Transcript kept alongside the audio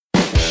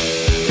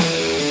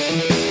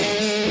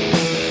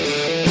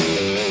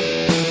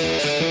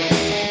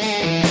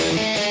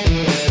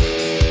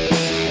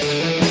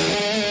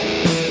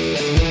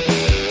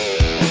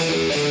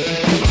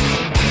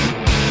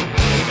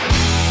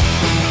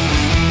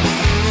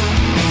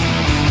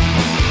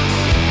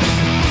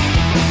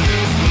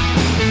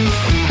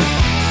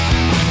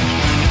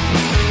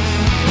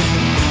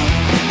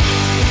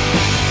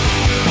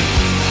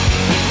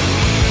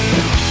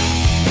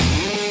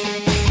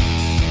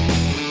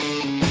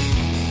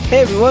Hey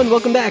everyone,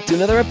 welcome back to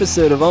another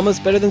episode of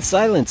Almost Better Than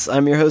Silence.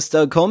 I'm your host,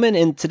 Doug Coleman,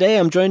 and today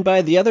I'm joined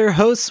by the other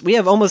hosts. We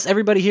have almost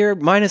everybody here,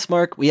 minus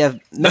Mark. We have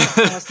Matt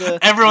Costa.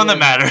 Everyone that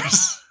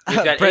matters.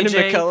 We've got Brendan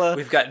AJ, McCullough.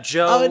 we've got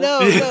Joe, we've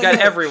got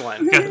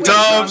everyone. We got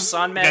Dubs, we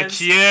got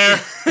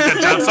Kier, we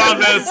got John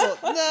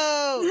Sonmez.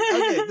 No!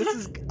 Okay, this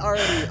is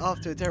already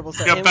off to a terrible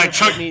start. We got back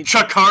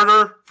Chuck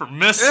Carter for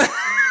Miss.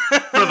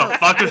 For the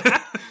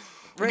fuck.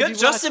 We got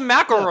Justin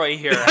McElroy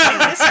here. How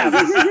did this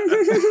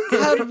happen?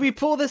 How did we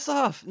pull this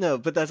off? No,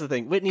 but that's the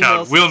thing. Whitney God,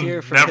 Nelson's we'll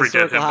here from never get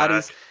Historical him back.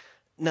 Hotties.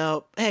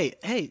 No,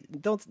 hey,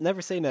 don't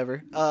never say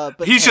never.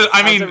 But He's just-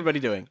 I how's mean- everybody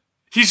doing?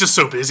 He's just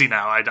so busy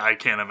now. I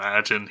can't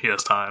imagine he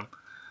has time.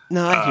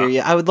 No, I hear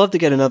you. I would love to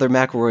get another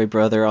McElroy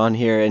brother on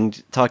here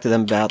and talk to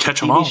them about the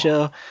Catch 'em TV all.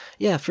 show.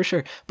 Yeah, for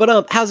sure.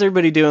 But how's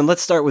everybody doing?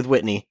 Let's start with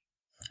Whitney.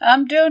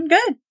 I'm doing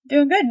good.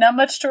 Not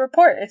much to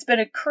report. It's been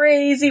a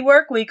crazy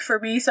work week for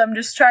me, so I'm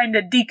just trying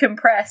to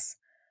decompress.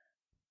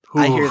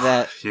 I hear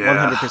that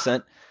yeah.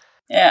 100%.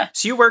 Yeah.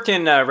 So you work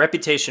in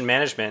reputation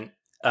management.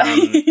 I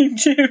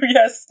do,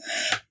 yes.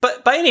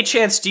 But by any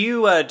chance, do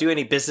you do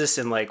any business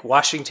in like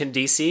Washington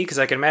D.C.? Because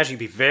I can imagine you'd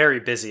be very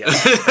busy.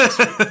 Yes,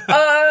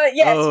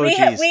 Oh, we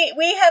have geez.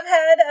 we have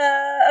had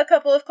a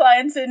couple of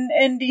clients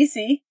in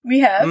DC. We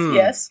have,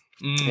 yes.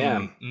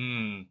 Yeah.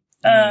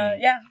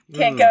 Yeah.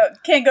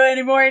 Can't go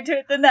any more into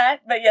it than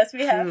that, but yes,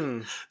 we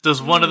have.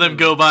 Does one of them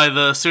go by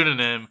the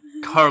pseudonym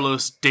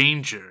Carlos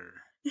Danger?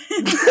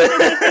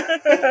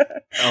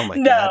 Oh my god.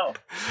 No.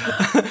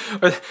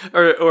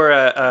 or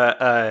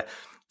a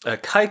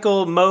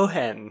Keuchel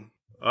Mohen.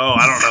 Oh,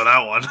 I don't know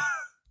that one.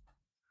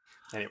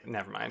 Anyway,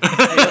 never mind.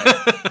 Anyway,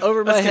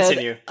 Over my let's head.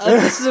 continue.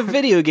 This is a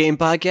video game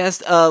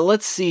podcast.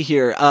 Let's see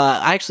here.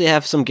 I actually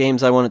have some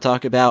games I want to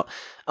talk about.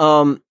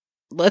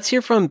 Let's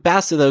hear from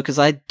Basta though, because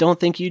I don't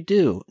think you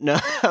do. No,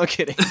 I'm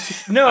kidding.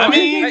 No, I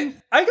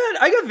mean- I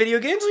got video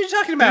games. What are you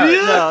talking about?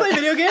 Yeah. No, I play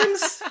video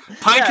games.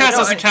 Pinecast Yeah, no,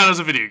 doesn't count as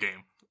a video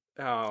game.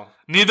 Oh.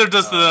 Neither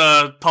does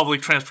the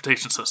public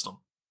transportation system.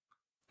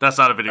 That's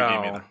not a video game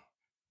either.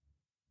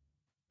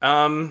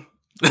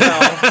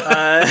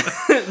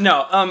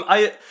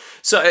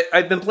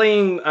 I've been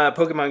playing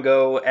Pokemon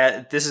Go.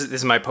 This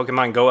is my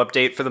Pokemon Go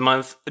update for the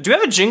month. Do you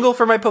have a jingle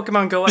for my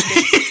Pokemon Go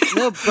update?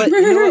 No, but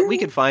you know what? We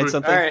could find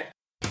something. All right.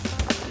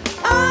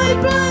 I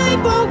play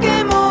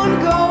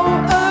Pokemon Go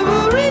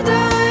every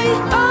day.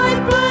 I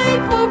play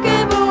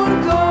Pokemon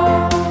Go.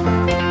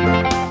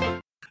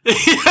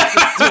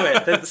 Let's do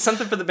it. That's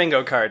something for the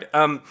bingo card.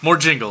 More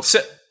jingles.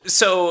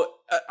 So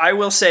I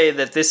will say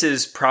that this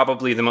is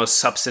probably the most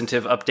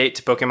substantive update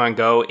to Pokemon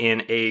Go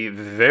in a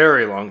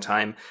very long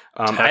time.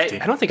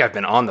 I don't think I've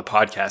been on the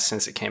podcast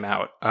since it came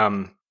out.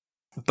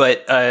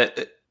 But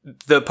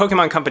the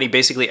Pokemon Company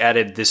basically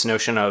added this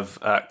notion of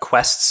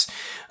quests.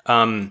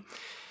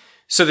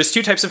 So there's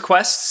two types of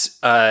quests.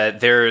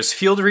 There's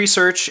field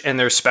research and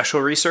there's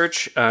special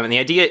research. And the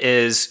idea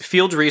is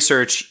field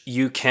research,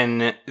 you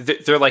can,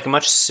 they're like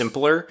much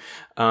simpler.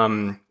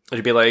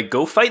 It'd be like,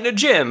 go fight in a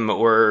gym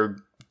or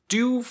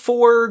do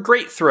 4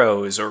 great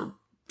throws or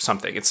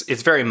something.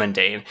 It's very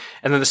mundane.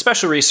 And then the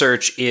special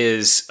research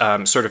is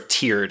sort of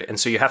tiered. And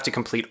so you have to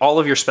complete all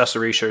of your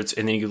special research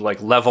and then you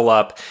like level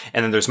up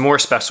and then there's more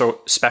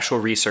special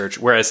research.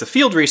 Whereas the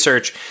field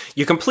research,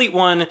 you complete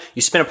one,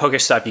 you spin a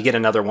Pokestop, you get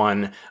another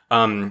one.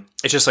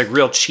 It's just like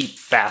real cheap,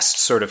 fast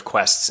sort of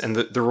quests. And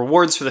the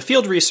rewards for the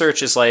field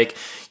research is like,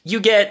 you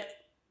get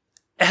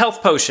a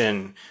health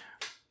potion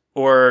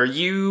or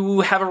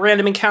you have a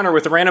random encounter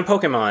with a random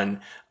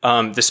Pokemon.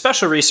 The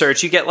special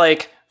research, you get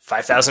like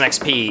 5,000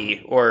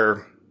 XP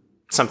or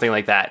something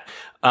like that.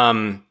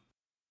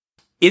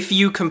 If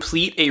you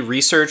complete a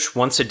research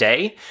once a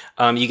day,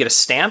 you get a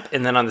stamp,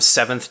 and then on the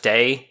 7th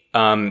day,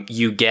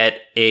 you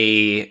get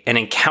an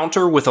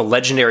encounter with a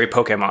legendary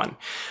Pokemon,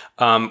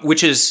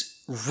 which is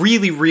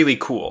really, really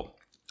cool.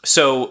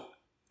 So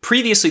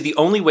previously, the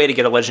only way to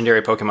get a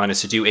legendary Pokemon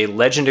is to do a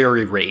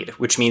legendary raid,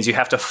 which means you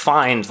have to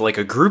find like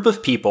a group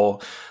of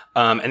people,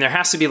 and there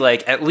has to be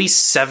like at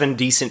least 7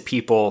 decent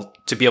people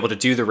to be able to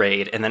do the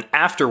raid. And then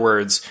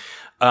afterwards,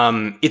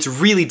 it's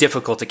really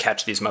difficult to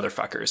catch these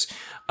motherfuckers.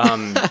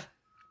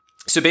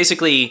 So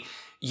basically,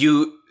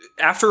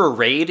 after a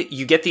raid,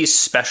 you get these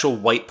special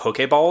white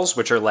Pokeballs,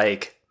 which are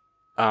like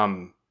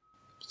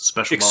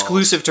Special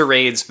exclusive to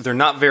raids. They're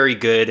not very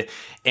good,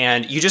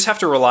 and you just have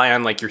to rely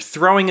on like your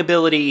throwing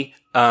ability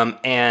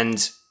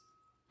and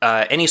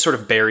any sort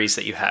of berries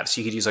that you have.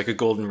 So you could use like a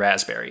golden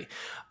raspberry.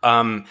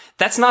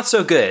 That's not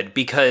so good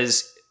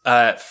because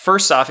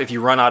first off, if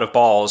you run out of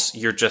balls,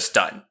 you're just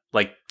done.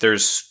 Like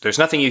there's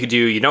nothing you could do.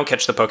 You don't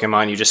catch the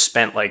Pokemon. You just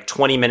spent like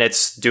 20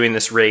 minutes doing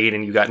this raid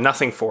and you got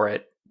nothing for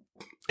it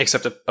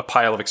except a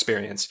pile of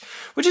experience,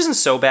 which isn't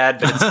so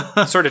bad, but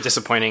it's sort of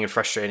disappointing and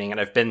frustrating.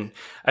 And I've been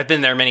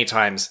there many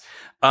times.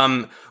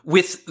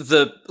 With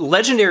the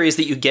legendaries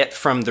that you get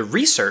from the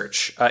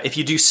research, if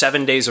you do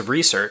 7 days of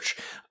research,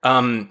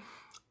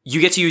 you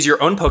get to use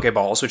your own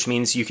Pokeballs, which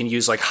means you can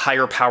use like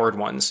higher powered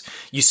ones.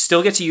 You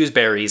still get to use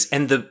berries,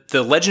 and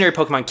the legendary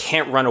Pokemon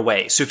can't run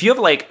away. So if you have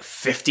like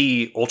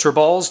 50 Ultra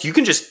Balls, you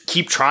can just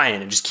keep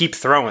trying and just keep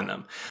throwing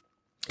them.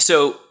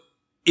 So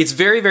it's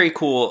very, very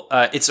cool.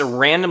 It's a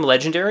random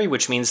legendary,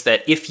 which means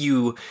that if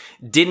you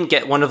didn't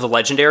get one of the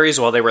legendaries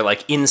while they were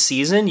like in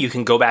season, you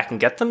can go back and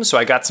get them. So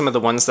I got some of the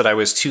ones that I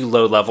was too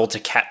low level to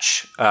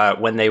catch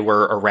when they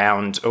were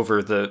around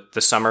over the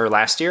summer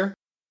last year.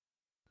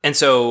 And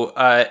so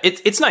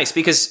it's nice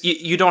because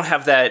you don't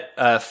have that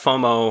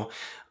FOMO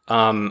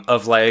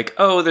of like,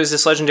 oh, there's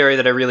this legendary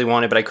that I really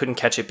wanted, but I couldn't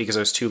catch it because I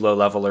was too low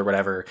level or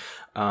whatever.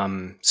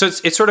 So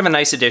it's sort of a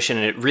nice addition,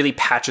 and it really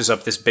patches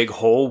up this big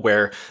hole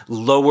where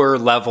lower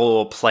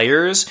level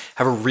players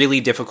have a really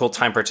difficult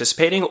time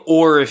participating,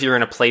 or if you're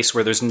in a place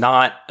where there's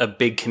not a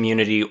big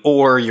community,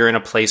 or you're in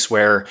a place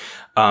where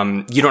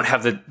you don't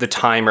have the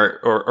time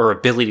or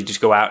ability to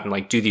go out and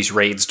like do these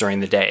raids during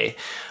the day.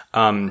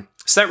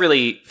 So that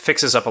really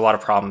fixes up a lot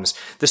of problems.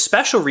 The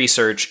special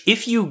research,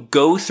 if you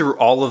go through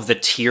all of the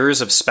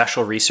tiers of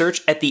special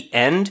research, at the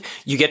end,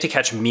 you get to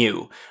catch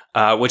Mew,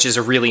 which is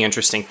a really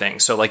interesting thing.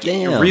 So like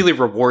it really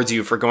rewards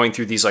you for going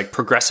through these like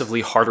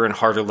progressively harder and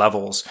harder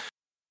levels.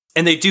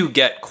 And they do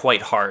get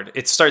quite hard.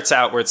 It starts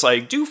out where it's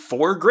like, do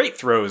 4 great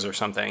throws or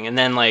something. And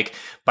then like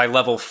by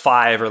level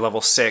 5 or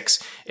level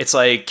 6, it's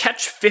like,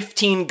 catch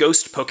 15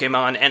 ghost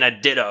Pokemon and a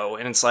Ditto.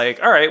 And it's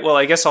like, all right, well,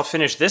 I guess I'll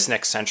finish this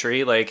next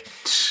century. Like,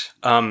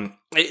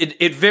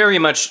 it very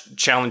much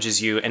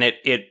challenges you, and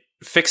it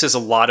fixes a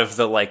lot of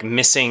the like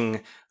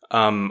missing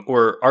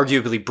or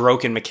arguably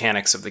broken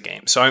mechanics of the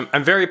game. So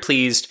I'm very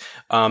pleased.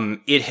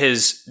 It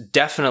has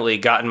definitely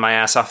gotten my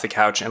ass off the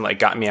couch and like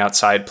gotten me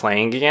outside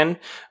playing again.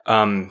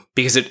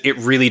 Because it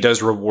really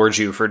does reward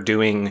you for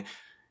doing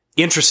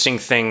interesting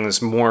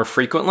things more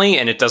frequently,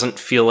 and it doesn't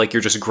feel like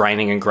you're just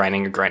grinding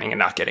and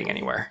not getting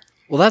anywhere.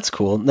 Well, that's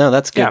cool. No,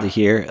 that's good to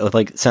hear.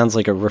 Like, sounds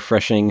like a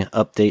refreshing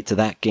update to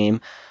that game.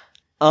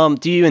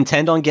 Do you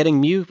intend on getting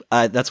Mew?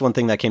 That's one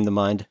thing that came to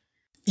mind.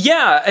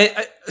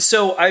 Yeah,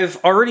 so I've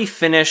already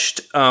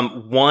finished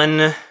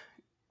one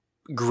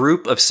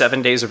group of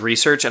 7 days of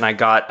research, and I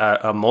got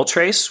a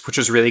Moltres, which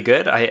was really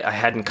good. I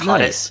hadn't caught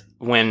it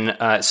when...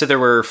 so there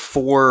were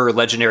 4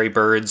 legendary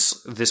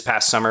birds this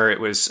past summer. It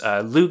was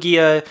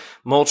Lugia,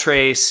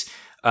 Moltres,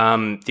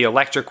 the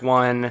electric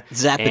one,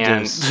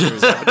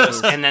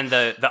 Zapdos, and then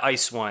the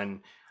ice one.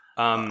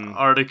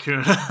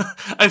 Articuno.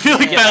 I feel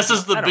like Bass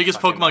is the biggest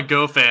Pokemon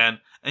Go fan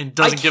and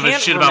doesn't give a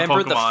shit about Pokemon. I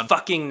can't remember the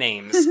fucking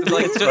names.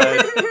 Like,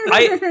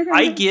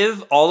 I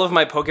give all of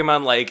my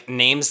Pokemon like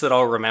names that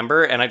I'll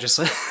remember, and I just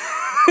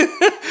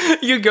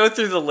you go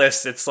through the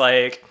list. It's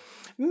like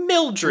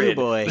Mildred,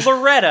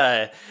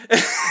 Loretta,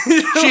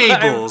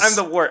 Jables. I'm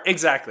the worst.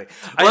 Exactly.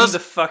 I'm the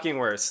fucking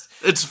worst.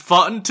 It's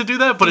fun to do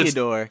that, but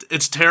Theodore.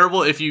 It's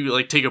terrible if you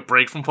like take a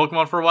break from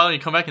Pokemon for a while and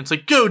you come back and it's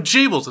like, go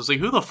Jables. It's like,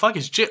 who the fuck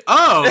is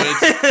Oh,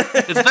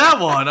 it's that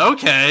one.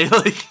 Okay.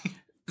 Like,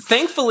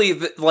 thankfully,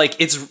 like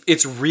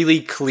it's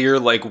really clear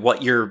like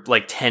what your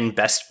like 10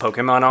 best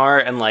Pokemon are,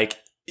 and like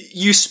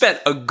you spent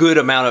a good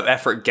amount of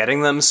effort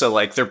getting them, so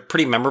like they're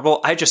pretty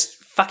memorable. I just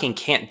fucking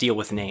can't deal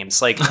with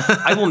names. Like,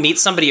 I will meet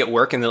somebody at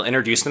work and they'll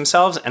introduce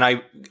themselves, and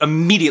I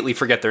immediately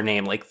forget their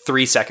name like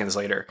 3 seconds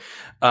later.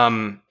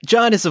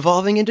 John is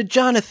evolving into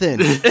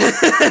Jonathan.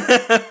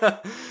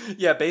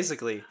 Yeah,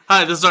 basically.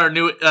 Hi, this is our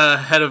new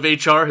head of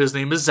HR. His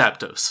name is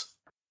Zapdos.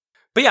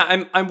 But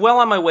yeah, I'm well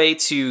on my way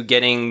to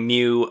getting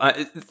Mew.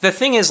 The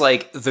thing is,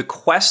 like, the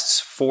quests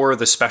for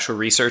the special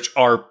research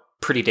are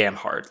pretty damn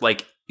hard.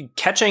 Like,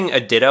 catching a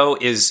Ditto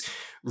is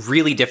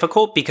really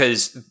difficult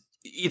because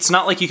it's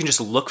not like you can just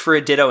look for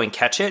a Ditto and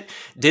catch it.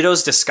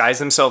 Dittos disguise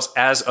themselves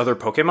as other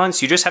Pokemon,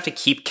 so you just have to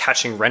keep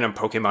catching random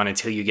Pokemon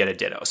until you get a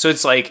Ditto. So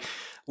it's like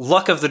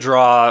luck of the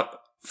draw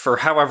for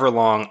however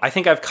long. I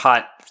think I've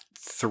caught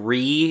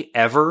 3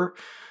 ever.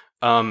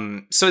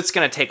 So it's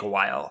going to take a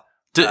while.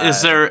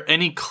 Is there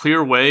any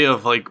clear way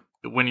of, like,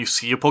 when you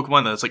see a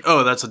Pokemon that's like,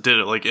 oh, that's a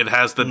Ditto, like, it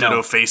has the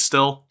Ditto face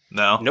still?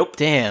 No? Nope.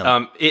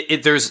 Damn.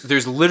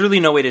 There's literally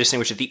no way to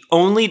distinguish it. The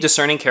only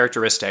discerning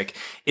characteristic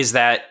is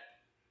that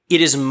it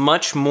is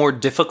much more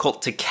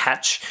difficult to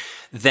catch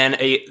than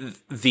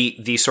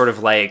the sort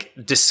of, like,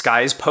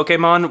 disguise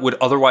Pokemon would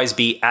otherwise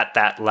be at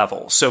that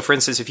level. So, for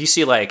instance, if you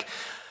see, like,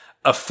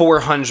 a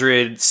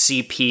 400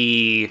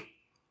 CP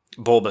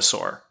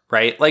Bulbasaur,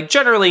 right? Like,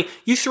 generally,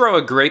 you throw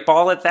a Great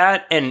Ball at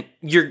that, and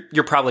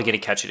you're probably going to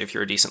catch it if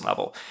you're a decent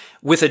level.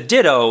 With a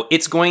Ditto,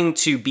 it's going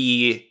to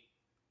be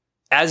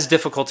as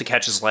difficult to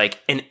catch as, like,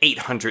 an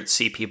 800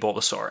 CP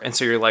Bulbasaur. And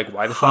so you're like,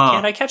 why the fuck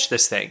can't I catch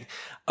this thing?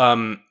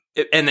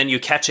 And then you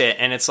catch it,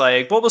 and it's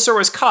like, Bulbasaur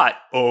was caught.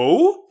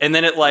 Oh? And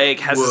then it, like,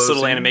 has this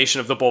little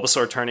animation of the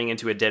Bulbasaur turning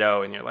into a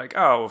Ditto, and you're like,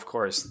 oh, of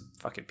course,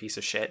 fucking piece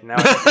of shit. Now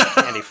I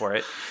have candy for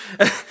it.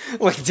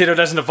 Like, Ditto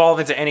doesn't evolve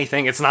into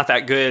anything. It's not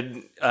that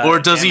good. Or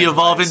does he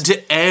evolve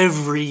into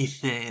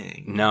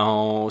everything?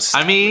 No.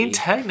 Sadly. I mean,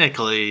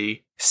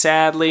 technically.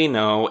 Sadly,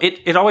 no.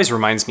 It always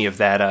reminds me of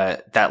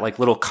that like,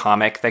 little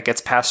comic that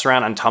gets passed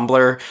around on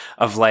Tumblr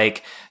of,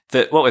 like,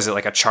 what was it,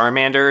 like a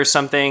Charmander or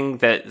something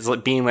that is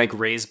being like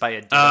raised by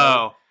a Ditto?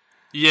 Oh,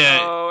 yeah.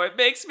 Oh, it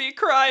makes me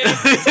cry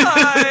every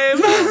time.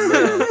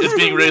 It's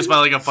being raised by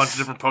like a bunch of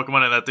different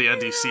Pokemon, and at the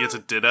end you see it's a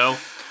Ditto.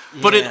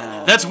 But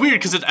Yeah. that's weird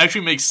because it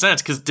actually makes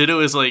sense because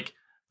Ditto is like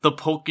the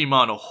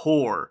Pokemon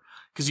whore.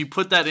 Because you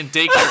put that in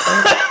daycare.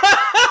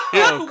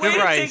 Way to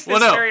take this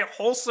very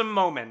wholesome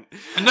moment.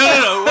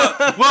 No.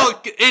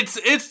 Well,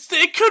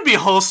 it could be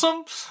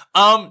wholesome.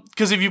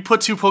 Because if you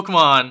put two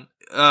Pokemon,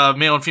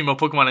 male and female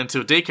Pokemon into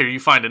a daycare, you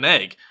find an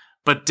egg.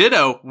 But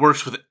Ditto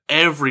works with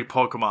every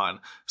Pokemon.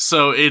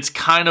 So it's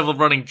kind of a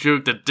running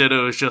joke that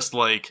Ditto is just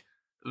like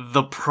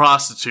the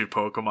prostitute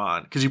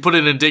Pokemon. Because you put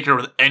it in daycare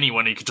with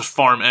anyone, you can just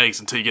farm eggs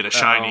until you get a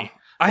shiny.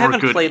 I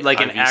haven't played like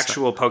an IV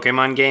actual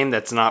Pokemon game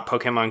that's not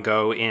Pokemon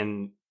Go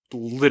in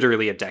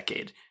literally a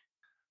decade.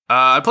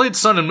 I played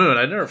Sun and Moon.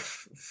 I never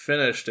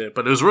finished it,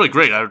 but it was really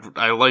great.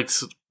 I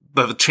liked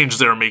the changes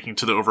they were making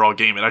to the overall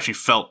game. It actually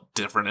felt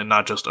different and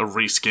not just a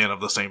reskin of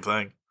the same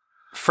thing.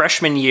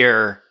 Freshman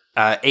year,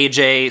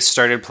 AJ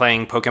started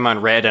playing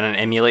Pokemon Red on an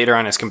emulator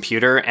on his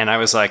computer, and I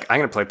was like, I'm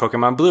going to play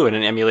Pokemon Blue in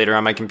an emulator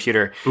on my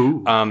computer.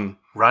 Ooh,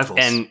 rivals.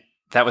 And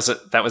that was a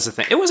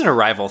thing. It wasn't a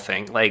rival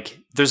thing. Like,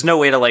 there's no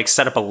way to like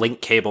set up a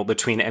link cable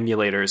between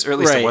emulators, or at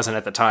least it wasn't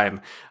at the time.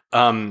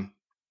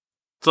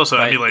 It's also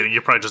emulating.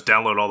 You probably just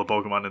download all the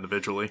Pokemon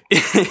individually.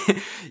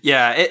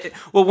 Yeah.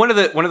 Well, one of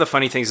the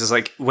funny things is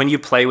like when you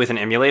play with an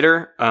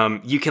emulator,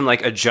 you can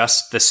like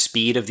adjust the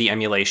speed of the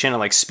emulation and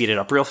like speed it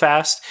up real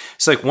fast.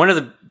 So like one of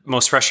the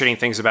most frustrating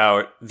things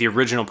about the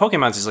original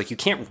Pokemons is like you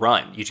can't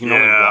run. You can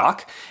only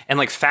walk. And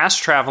like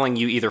fast traveling,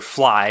 you either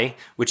fly,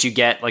 which you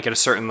get like at a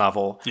certain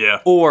level,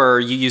 or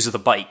you use the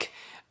bike.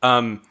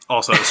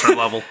 Also at a certain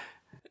level.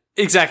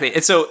 Exactly.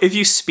 And so if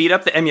you speed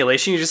up the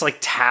emulation, you just like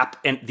tap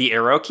the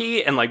arrow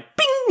key and like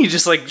bing, you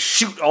just like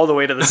shoot all the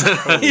way to the side.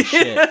 Holy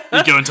shit.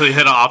 You go until you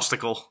hit an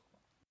obstacle.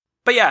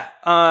 But yeah,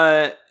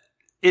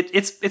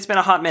 it's been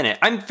a hot minute.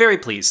 I'm very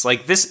pleased.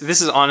 Like this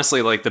is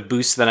honestly like the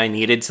boost that I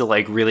needed to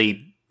like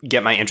really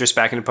get my interest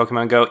back into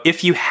Pokemon Go.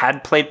 If you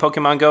had played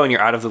Pokemon Go and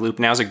you're out of the loop,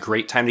 now's a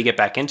great time to get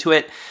back into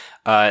it.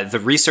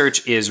 The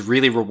research is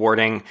really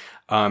rewarding.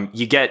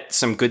 You get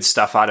some good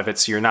stuff out of it,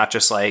 so you're not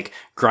just like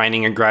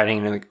grinding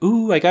and like,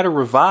 ooh, I got to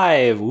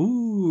revive.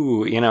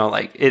 Ooh,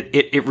 like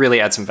it really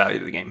adds some value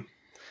to the game.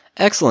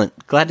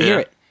 Excellent. Glad to hear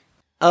it.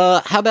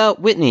 How about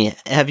Whitney?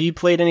 Have you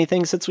played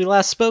anything since we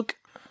last spoke?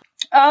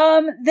 We're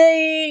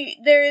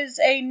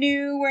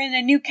in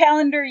a new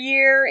calendar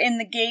year in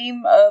the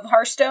game of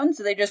Hearthstone,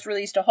 so they just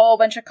released a whole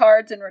bunch of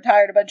cards and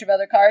retired a bunch of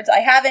other cards. I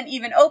haven't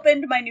even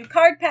opened my new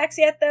card packs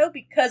yet, though,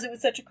 because it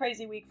was such a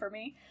crazy week for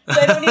me.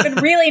 So I don't even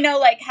really know,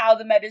 like, how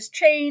the meta's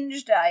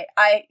changed.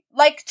 I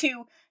like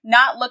to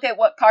not look at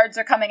what cards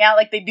are coming out,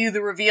 like they do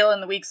the reveal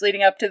in the weeks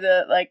leading up to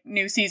the, like,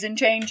 new season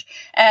change.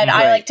 And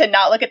I like to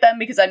not look at them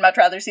because I'd much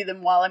rather see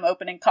them while I'm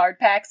opening card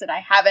packs, and I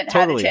haven't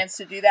had a chance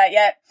to do that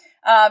yet.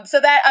 So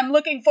that I'm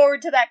looking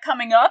forward to that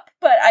coming up,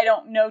 but I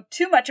don't know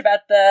too much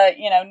about the,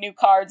 new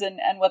cards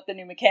and what the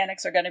new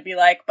mechanics are going to be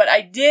like. But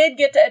I did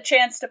get a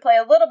chance to play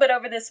a little bit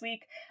over this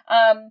week.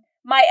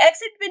 My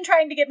ex had been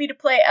trying to get me to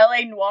play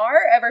LA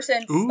Noire ever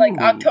since like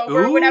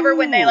October or whenever,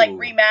 when they like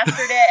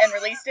remastered it and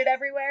released it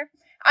everywhere.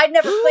 I'd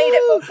never played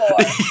it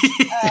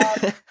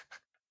before.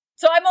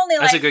 So I'm only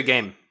That's a good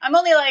game. I'm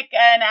only like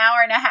an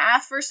hour and a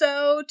half or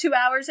so, 2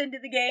 hours into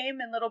the game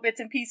in little bits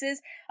and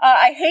pieces.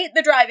 I hate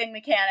the driving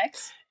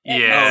mechanics. It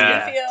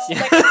makes me feel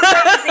like a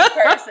crazy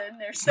person.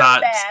 They're so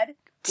bad.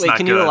 Wait,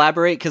 can you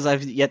elaborate? Because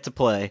I've yet to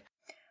play.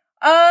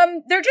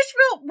 They're just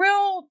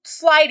real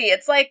slidey.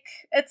 It's like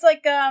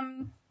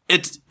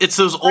it's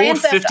those old Grand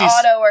Theft 50s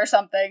Auto or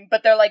something,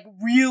 but they're like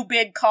real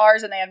big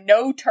cars and they have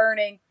no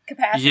turning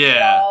capacity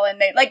at all. And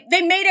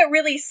they made it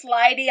really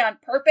slidey on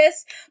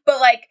purpose.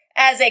 But like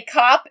as a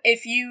cop,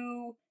 if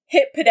you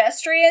hit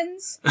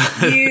pedestrians,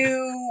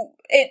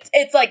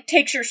 it's like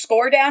takes your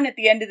score down at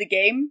the end of the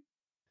game.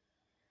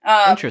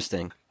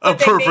 Interesting.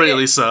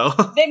 Appropriately so.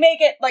 They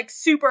make it like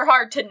super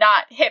hard to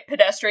not hit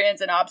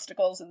pedestrians and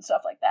obstacles and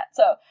stuff like that.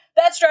 So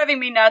that's driving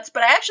me nuts.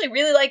 But I actually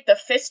really like the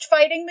fist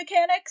fighting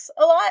mechanics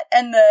a lot,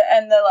 and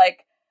the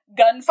like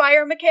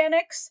gunfire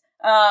mechanics.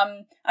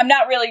 I'm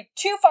not really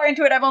too far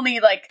into it. I've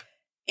only like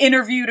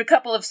interviewed a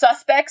couple of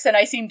suspects, and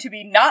I seem to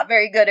be not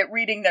very good at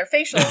reading their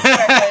facial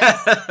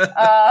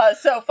expressions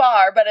so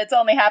far, but it's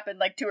only happened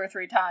like 2 or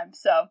 3 times,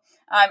 so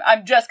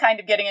I'm just kind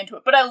of getting into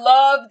it. But I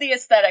love the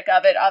aesthetic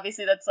of it.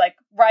 Obviously, that's like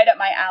right up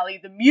my alley.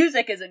 The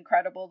music is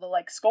incredible. The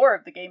like score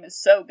of the game is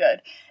so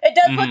good. It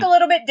does look a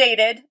little bit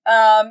dated,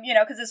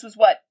 because this was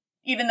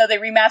even though they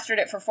remastered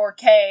it for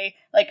 4K,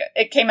 like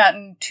it came out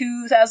in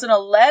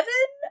 2011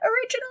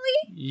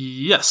 originally?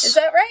 Yes. Is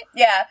that right?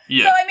 Yeah.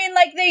 So, I mean,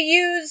 like, they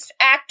used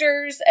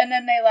actors and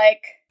then they,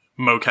 like...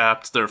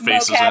 mocapped their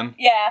faces in.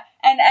 Yeah.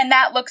 And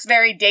that looks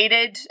very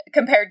dated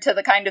compared to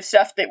the kind of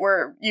stuff that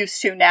we're used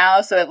to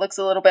now. So it looks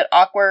a little bit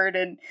awkward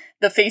and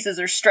the faces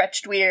are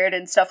stretched weird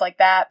and stuff like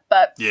that.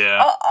 But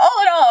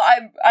all in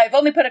all, I've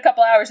only put a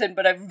couple hours in,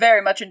 but I've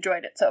very much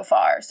enjoyed it so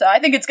far. So I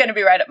think it's going to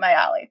be right up my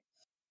alley.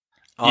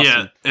 Awesome.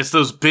 Yeah, it's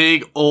those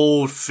big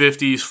old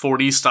 50s,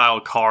 40s style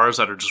cars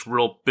that are just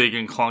real big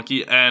and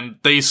clunky, and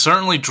they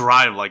certainly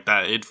drive like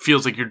that. It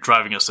feels like you're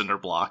driving a cinder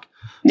block.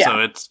 Yeah. So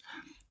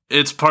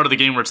it's part of the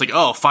game where it's like,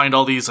 oh, find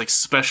all these like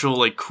special,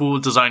 like cool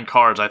design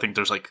cards. I think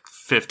there's like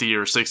 50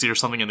 or 60 or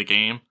something in the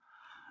game.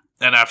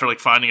 And after like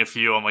finding a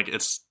few, I'm like,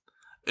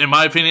 in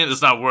my opinion,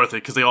 it's not worth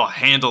it because they all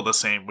handle the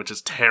same, which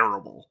is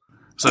terrible.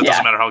 So it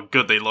doesn't matter how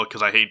good they look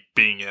because I hate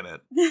being in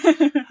it.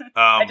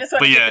 I just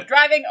want to get the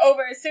driving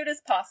over as soon as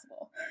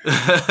possible.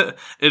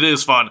 It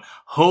is fun.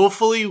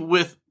 Hopefully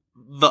with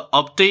the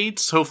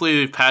updates, hopefully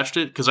they've patched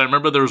it because I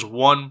remember there was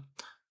one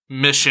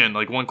mission,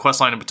 like one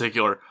quest line in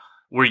particular,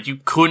 where you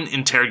couldn't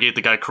interrogate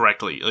the guy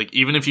correctly. Like,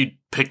 even if you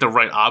picked the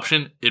right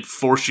option, it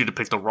forced you to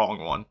pick the wrong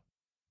one.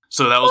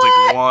 So that was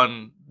like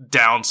one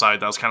downside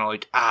that was kind of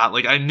like,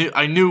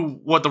 I knew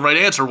what the right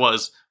answer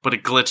was, but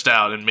it glitched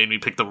out and made me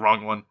pick the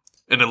wrong one.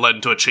 And it led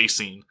into a chase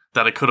scene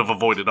that I could have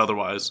avoided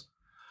otherwise.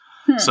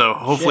 So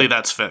hopefully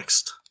that's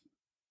fixed.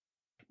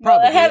 Well,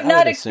 I have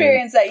not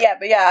experienced that yet,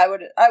 but yeah,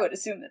 I would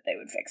assume that they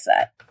would fix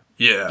that.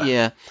 Yeah.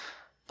 Yeah.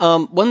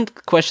 One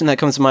question that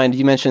comes to mind,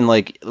 you mentioned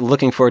like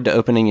looking forward to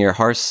opening your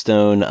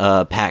Hearthstone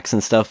packs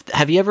and stuff.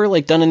 Have you ever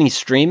like done any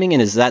streaming,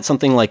 and is that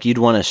something like you'd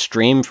want to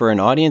stream for an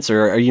audience,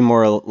 or are you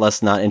more or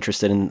less not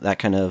interested in that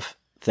kind of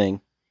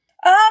thing?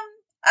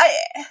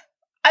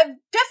 I've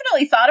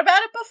definitely thought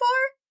about it before.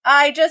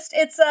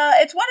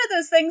 It's one of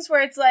those things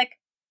where it's like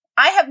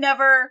I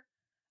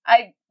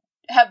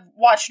have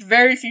watched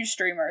very few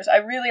streamers. I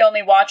really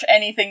only watch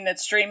anything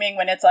that's streaming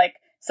when it's like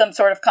some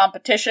sort of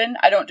competition.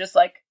 I don't just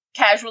like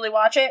casually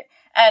watch it,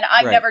 and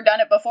I've never done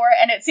it before,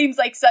 and it seems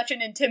like such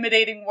an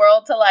intimidating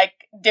world to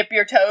like dip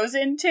your toes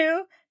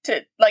into,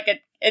 to like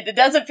it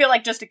doesn't feel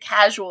like just a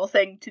casual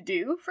thing to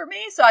do for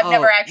me, so I've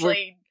never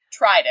actually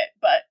tried it,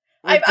 but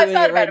I've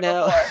thought about it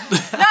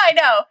before. No, I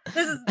know.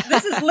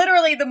 This is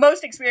literally the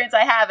most experience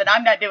I have, and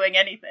I'm not doing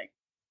anything.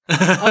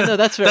 Oh no,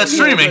 that's that's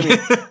streaming.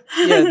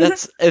 Yeah,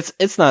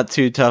 it's not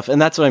too tough,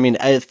 and that's what I mean.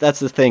 That's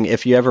the thing.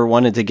 If you ever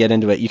wanted to get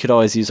into it, you could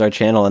always use our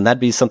channel, and that'd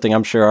be something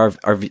I'm sure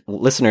our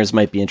listeners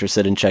might be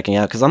interested in checking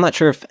out. Because I'm not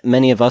sure if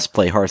many of us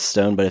play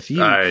Hearthstone, but if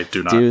you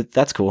do,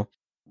 that's cool.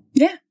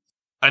 Yeah,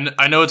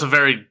 I know it's a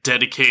very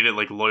dedicated,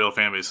 like loyal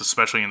fan base,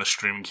 especially in the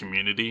streaming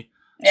community.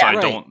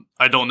 Yeah, so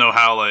I don't know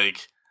how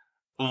like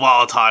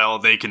volatile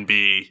they can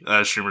be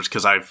as streamers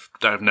because I've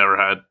never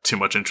had too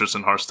much interest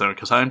in Hearthstone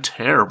because I'm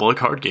terrible at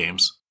card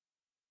games.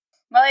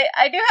 Well,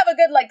 I do have a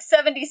good,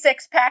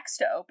 76 packs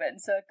to open,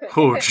 so it could...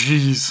 Oh,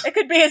 jeez. It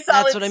could be a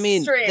solid That's what I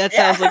mean. stream. That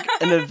sounds like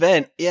an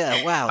event.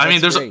 Yeah, wow. I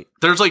mean, great.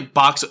 there's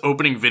box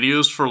opening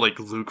videos for,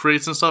 loot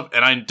crates and stuff,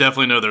 and I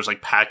definitely know there's,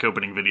 pack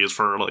opening videos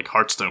for,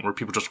 Hearthstone, where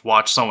people just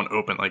watch someone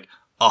open,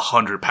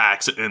 100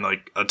 packs in,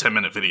 a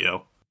 10-minute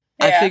video.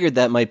 Yeah. I figured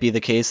that might be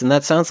the case, and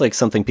that sounds like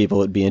something people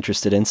would be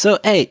interested in. So,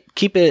 hey,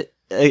 keep it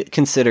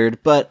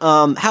considered. But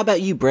how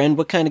about you, Bren?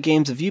 What kind of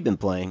games have you been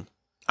playing?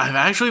 I've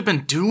actually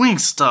been doing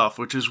stuff,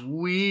 which is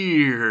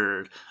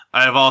weird.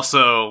 I have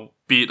also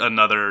beat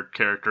another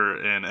character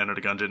in Enter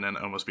the Gungeon and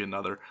almost beat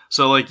another.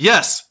 So,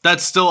 yes,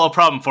 that's still a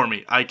problem for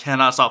me. I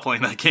cannot stop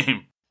playing that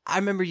game. I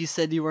remember you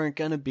said you weren't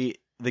going to beat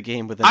the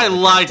game with I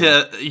lie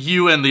to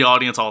you and the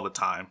audience all the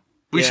time.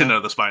 We should know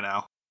this by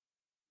now.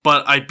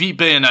 But I beat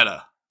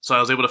Bayonetta, so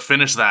I was able to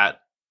finish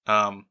that.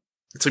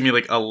 It took me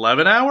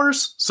 11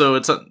 hours, so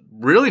it's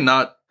really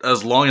not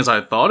as long as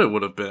I thought it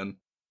would have been.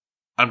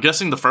 I'm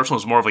guessing the first one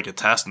was more of a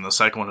test, and the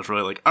second one is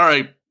really all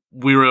right,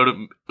 we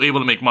were able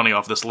to make money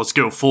off this. Let's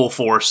go full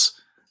force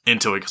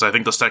into it, because I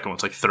think the second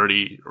one's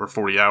 30 or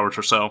 40 hours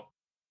or so.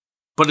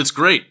 But it's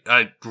great.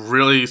 I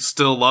really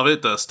still love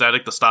it. The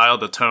aesthetic, the style,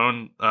 the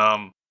tone,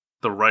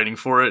 the writing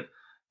for it.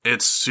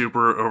 It's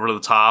super over the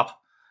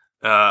top.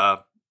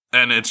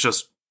 And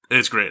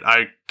it's great.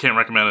 I can't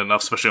recommend it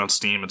enough, especially on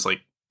Steam. It's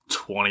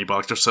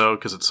 $20 or so,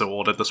 because it's so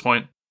old at this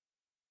point.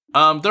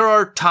 There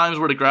are times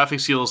where the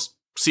graphics you'll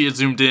see it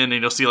zoomed in,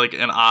 and you'll see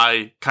an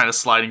eye kind of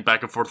sliding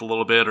back and forth a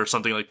little bit, or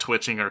something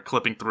twitching or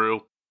clipping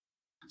through.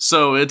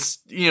 So it's,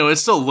 it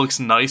still looks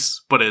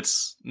nice, but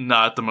it's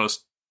not the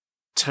most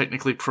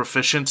technically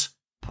proficient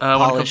when it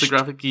comes to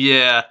graphic.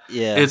 Yeah.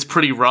 It's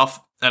pretty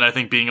rough, and I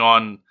think being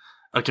on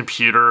a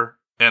computer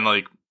and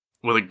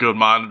with a good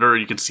monitor,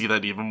 you can see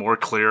that even more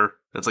clear.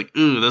 It's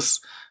ooh,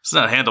 this does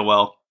not handle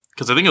well.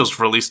 Because I think it was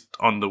released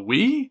on the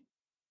Wii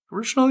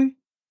originally?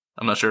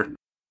 I'm not sure.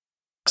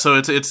 So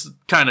it's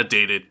kind of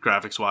dated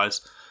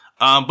graphics-wise.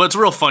 But it's a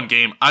real fun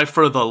game. I,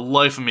 for the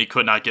life of me,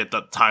 could not get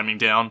the timing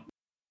down.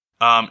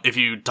 If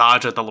you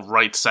dodge at the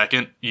right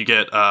second, you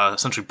get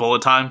essentially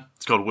bullet time.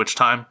 It's called witch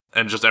time.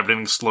 And just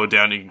everything's slowed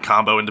down. You can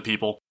combo into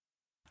people.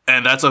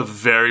 And that's a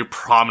very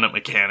prominent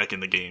mechanic in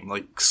the game.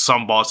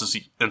 Some bosses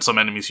and some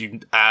enemies,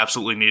 you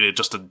absolutely need it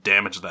just to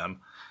damage them.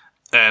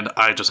 And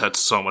I just had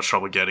so much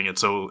trouble getting it,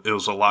 so it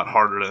was a lot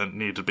harder than it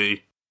needed to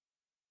be.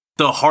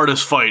 The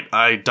hardest fight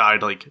I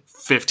died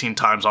 15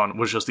 times on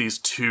was just these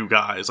two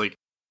guys.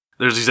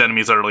 There's these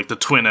enemies that are the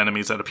twin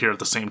enemies that appear at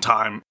the same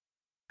time,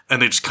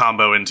 and they just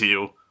combo into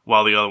you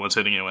while the other one's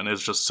hitting you, and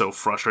it's just so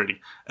frustrating.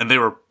 And they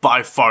were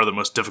by far the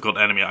most difficult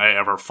enemy I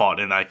ever fought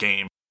in that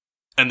game.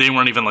 And they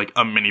weren't even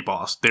a mini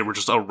boss. They were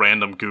just a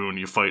random goon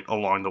you fight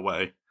along the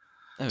way.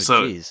 Oh,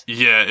 so, geez.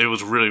 Yeah, it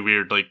was really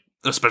weird.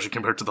 especially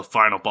compared to the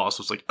final boss.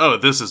 It was like, oh,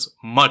 this is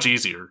much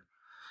easier.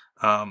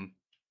 And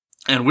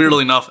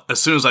weirdly enough,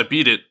 as soon as I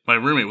beat it, my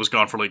roommate was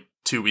gone for like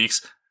 2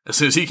 weeks. As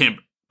soon as he came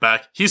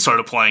back, he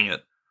started playing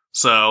it.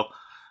 So,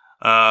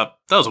 that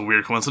was a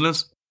weird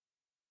coincidence.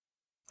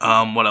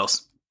 What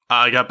else?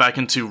 I got back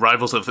into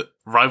Rivals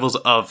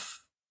of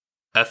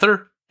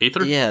Aether?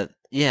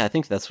 Yeah, I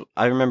think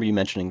I remember you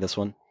mentioning this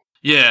one.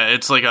 Yeah,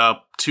 it's like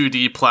a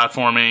 2D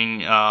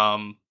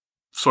platforming,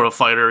 sort of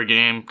fighter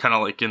game, kind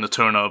of like in the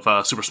tone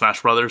of Super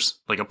Smash Brothers,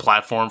 like a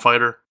platform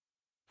fighter.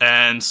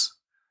 And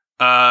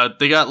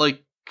they got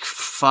like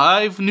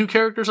 5 new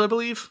characters, I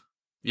believe.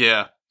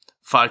 Yeah,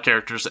 5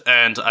 characters,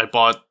 and I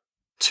bought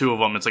 2 of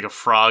them. It's like a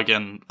frog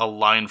and a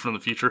lion from the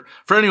future.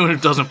 For anyone who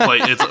doesn't play,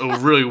 it's a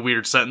really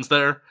weird sentence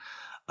there.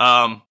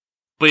 But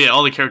yeah,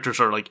 all the characters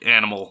are like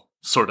animal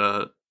sort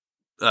of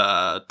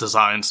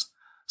designs,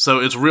 so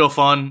it's real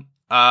fun.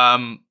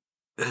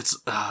 It's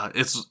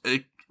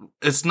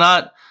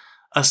not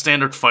a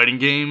standard fighting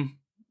game.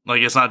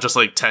 Like, it's not just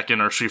like Tekken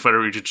or Street Fighter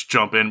where you just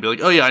jump in and be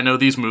like, oh yeah, I know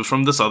these moves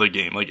from this other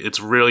game. Like, it's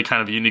really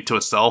kind of unique to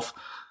itself,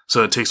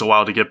 so it takes a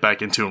while to get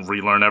back into and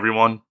relearn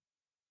everyone.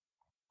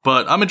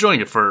 But I'm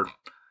enjoying it for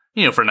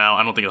now.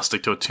 I don't think I'll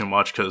stick to it too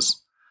much,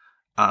 because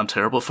I'm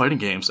terrible at fighting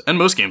games. And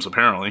most games,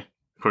 apparently,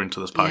 according to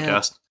this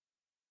podcast.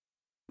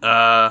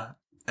 Yeah.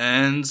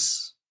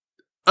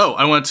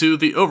 I went to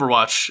the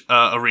Overwatch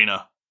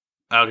arena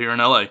out here in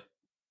LA.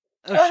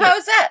 Oh, how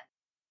was that?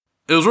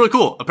 It was really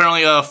cool.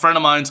 Apparently, a friend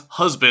of mine's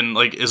husband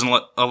is an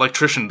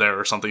electrician there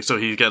or something, so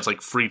he gets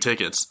free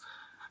tickets.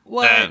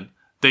 What? And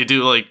they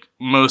do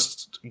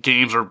most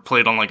games are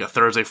played on a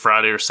Thursday,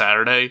 Friday, or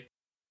Saturday.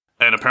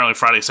 And apparently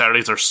Friday,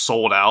 Saturdays are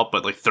sold out,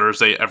 but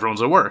Thursday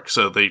everyone's at work,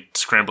 so they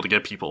scramble to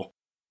get people.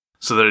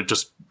 So they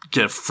just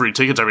get free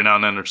tickets every now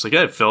and then. They're just like,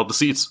 hey, fill up the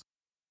seats.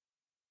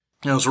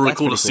 And it was really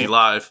cool to see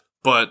live.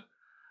 But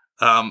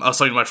I was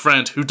talking to my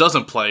friend who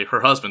doesn't play.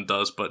 Her husband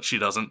does, but she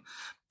doesn't.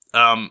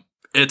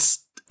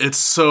 It's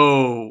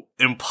so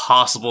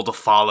impossible to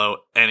follow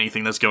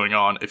anything that's going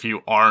on if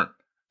you aren't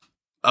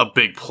a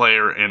big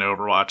player in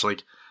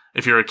Overwatch.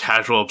 If you're a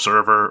casual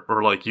observer,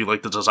 or you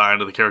like the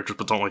design of the characters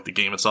but don't like the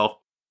game itself,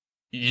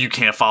 you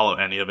can't follow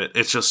any of it.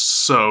 It's just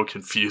so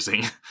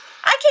confusing.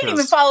 I can't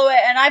even follow it,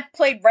 and I've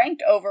played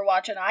ranked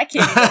Overwatch, and I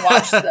can't even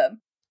watch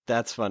them.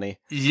 That's funny.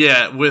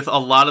 Yeah, with a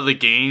lot of the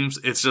games,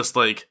 it's just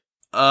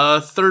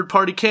a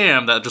third-party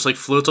cam that just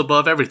floats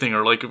above everything,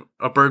 or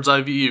a bird's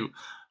eye view.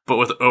 But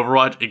with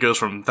Overwatch, it goes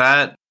from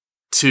that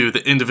to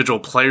the individual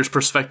player's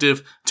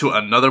perspective, to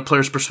another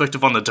player's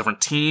perspective on the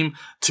different team,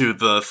 to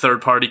the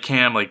third-party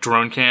cam,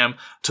 drone cam,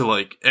 to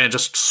and it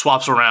just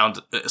swaps around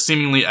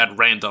seemingly at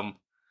random.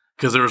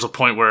 Because there was a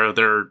point where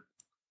they're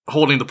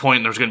holding the point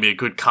and there's going to be a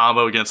good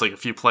combo against a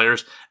few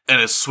players, and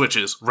it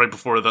switches right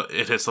before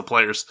it hits the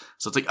players.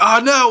 So it's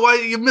oh no, why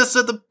you missed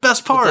the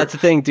best part? But that's the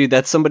thing, dude.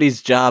 That's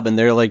somebody's job, and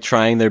they're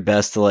trying their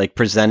best to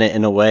present it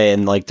in a way,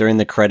 and during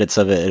the credits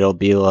of it, it'll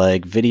be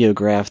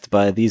videographed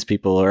by these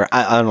people, or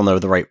I don't know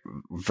the right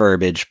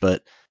verbiage,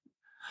 but.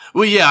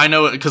 Well, yeah, I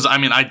know, because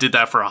I did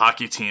that for a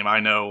hockey team.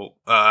 I know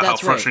how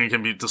frustrating it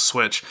can be to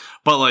switch,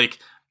 but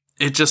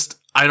it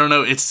just, I don't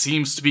know. It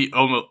seems to be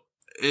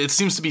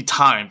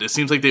timed. It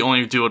seems like they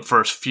only do it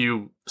for a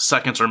few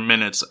seconds or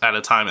minutes at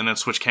a time, and then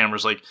switch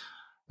cameras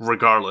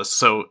regardless.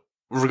 So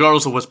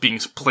regardless of what's being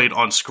played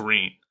on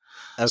screen.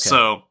 Okay.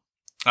 So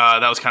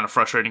that was kind of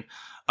frustrating.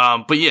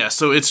 But yeah,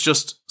 so it's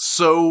just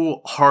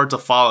so hard to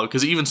follow,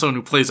 because even someone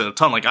who plays it a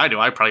ton like I do,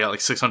 I probably got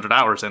 600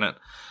 hours in it.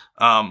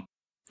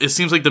 It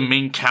seems like the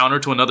main counter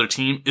to another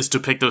team is to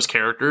pick those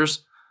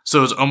characters.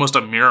 So it's almost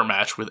a mirror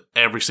match with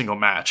every single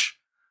match.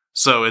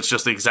 So it's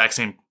just the exact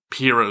same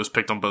heroes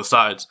picked on both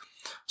sides.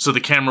 So the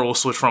camera will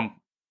switch from,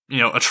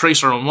 a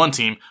tracer on one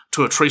team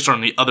to a tracer on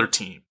the other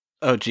team.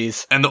 Oh,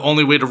 geez. And the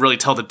only way to really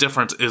tell the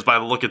difference is by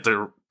look at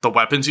the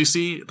weapons you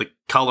see, the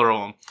color of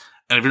them.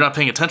 And if you're not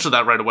paying attention to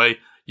that right away,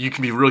 you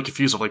can be really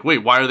confused of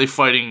wait, why are they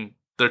fighting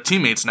their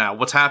teammates now?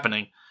 What's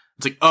happening?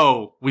 It's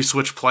oh, we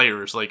switched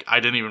players. I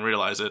didn't even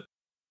realize it.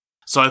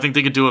 So I think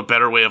they could do a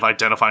better way of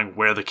identifying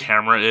where the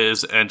camera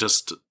is and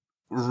just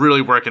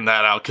really working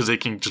that out, because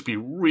it can just be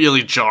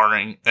really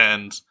jarring,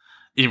 and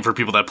even for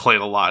people that play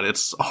it a lot,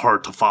 it's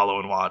hard to follow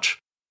and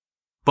watch.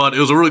 But it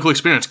was a really cool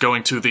experience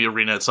going to the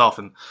arena itself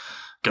and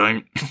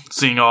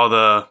seeing all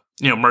the,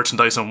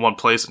 merchandise in one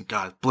place. And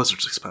God,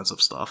 Blizzard's expensive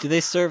stuff. Do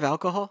they serve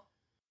alcohol?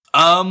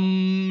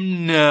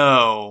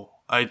 No,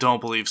 I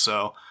don't believe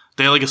so.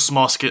 They have a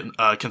small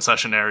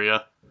concession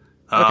area.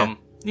 Okay.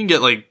 You can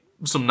get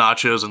some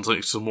nachos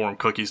and some warm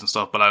cookies and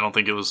stuff, but I don't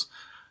think it was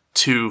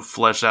too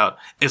fleshed out.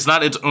 It's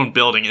not its own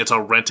building. It's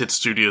a rented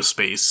studio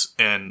space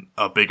in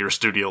a bigger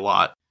studio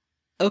lot.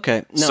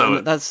 Okay,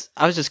 no,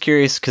 I was just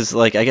curious, because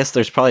I guess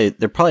they're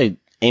probably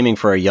aiming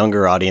for a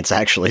younger audience,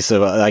 actually.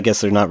 So I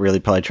guess they're not really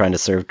probably trying to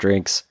serve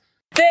drinks.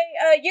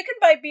 You can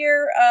buy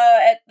beer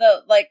at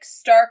the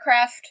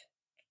StarCraft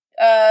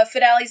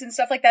finales and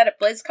stuff like that at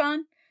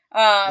BlizzCon.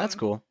 That's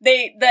cool.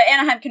 The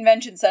Anaheim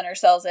Convention Center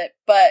sells it,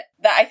 but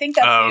I think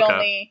that's the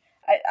only.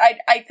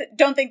 I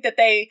don't think that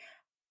they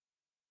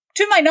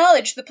to my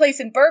knowledge, the place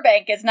in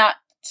Burbank is not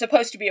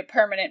supposed to be a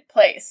permanent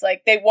place.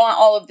 Like, they want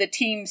all of the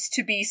teams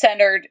to be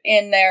centered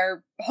in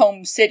their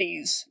home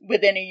cities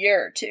within a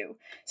year or two.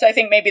 So I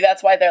think maybe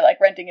that's why they're,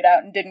 like, renting it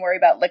out and didn't worry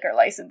about liquor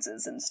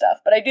licenses and stuff.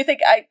 But I do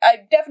think, I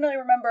definitely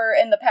remember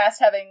in the past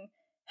having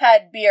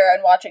had beer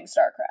and watching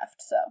StarCraft,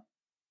 so.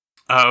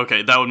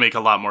 Okay, that would make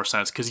a lot more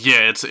sense, because,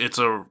 yeah, it's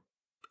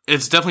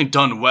definitely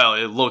done well.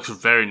 It looks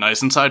very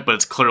nice inside, but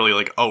it's clearly,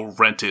 like, a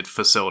rented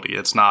facility.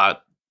 It's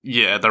not,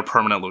 their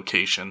permanent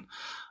location.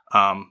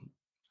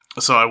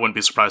 So I wouldn't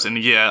be surprised. And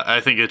yeah,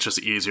 I think it's just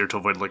easier to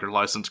avoid liquor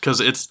license, because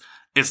it's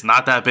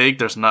not that big.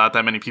 There's not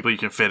that many people you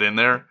can fit in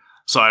there.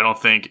 So I don't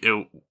think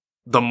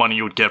the money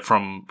you would get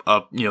from,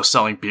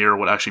 selling beer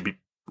would actually be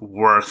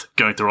worth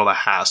going through all the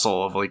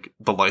hassle of, like,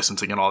 the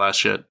licensing and all that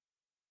shit.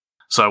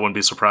 So I wouldn't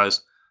be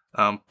surprised.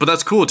 But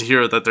that's cool to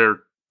hear that they're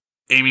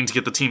aiming to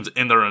get the teams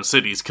in their own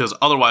cities, because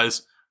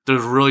otherwise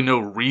there's really no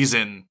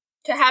reason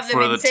to have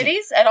them in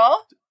cities at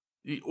all.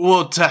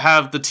 Well, to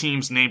have the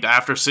teams named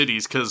after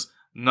cities, because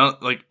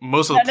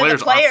most of the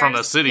players aren't from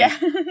the city. Yeah.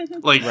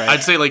 Like, right.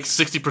 I'd say like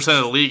 60%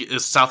 of the league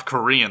is South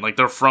Korean. Like,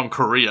 they're from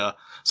Korea,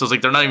 so it's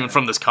like they're not even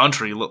from this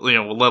country. Let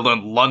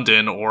alone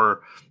London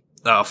or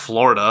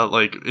Florida.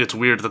 Like, it's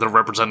weird that they're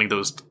representing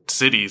those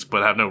cities,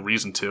 but have no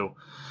reason to.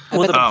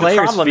 Well, the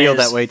players feel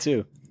that way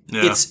too.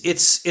 Yeah.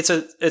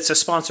 It's a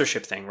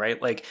sponsorship thing,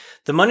 right? Like,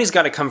 the money's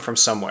got to come from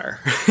somewhere.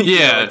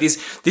 Yeah.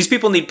 These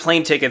people need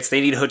plane tickets, they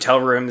need hotel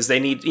rooms,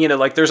 they need,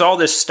 there's all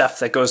this stuff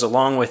that goes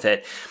along with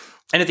it.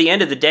 And at the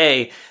end of the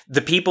day,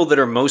 the people that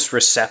are most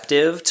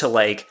receptive to,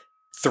 like,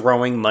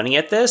 throwing money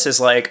at this is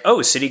like,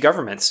 city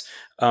governments.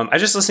 I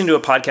just listened to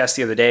a podcast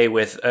the other day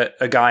with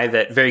a guy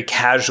that very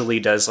casually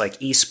does, like,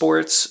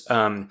 esports.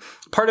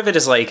 Part of it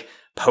is like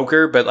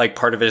poker, but, like,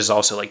 part of it is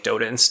also like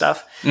Dota and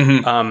stuff.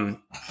 Mm-hmm.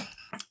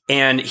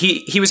 And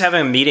he was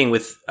having a meeting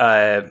with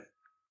some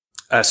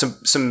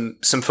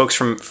folks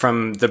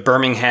from the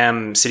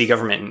Birmingham city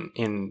government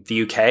in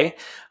the UK.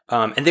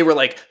 And they were,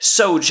 like,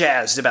 so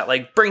jazzed about,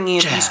 like, bringing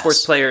in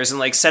esports players and,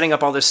 like, setting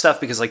up all this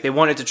stuff, because, like, they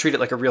wanted to treat it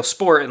like a real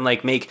sport and,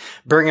 like, make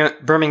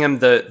Birmingham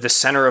the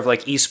center of,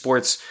 like,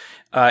 esports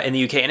in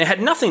the UK. And it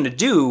had nothing to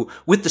do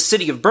with the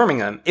city of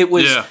Birmingham. It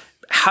was,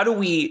 how do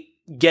we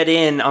get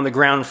in on the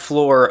ground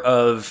floor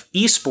of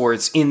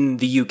esports in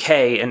the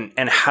UK,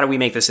 and how do we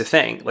make this a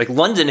thing? Like,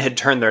 London had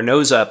turned their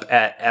nose up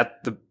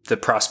at the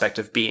prospect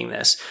of being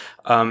this.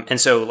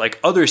 And so, like,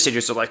 other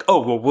cities are like,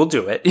 oh, well, we'll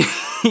do it.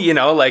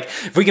 Like,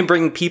 if we can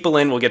bring people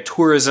in, we'll get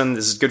tourism.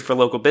 This is good for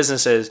local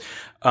businesses.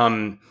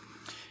 And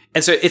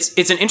so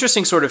it's an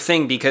interesting sort of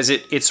thing, because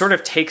it sort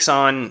of takes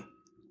on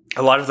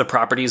a lot of the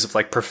properties of,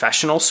 like,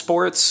 professional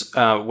sports,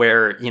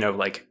 where,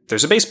 like,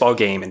 there's a baseball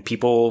game and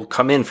people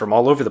come in from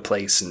all over the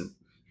place, and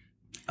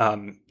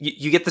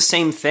you get the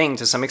same thing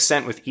to some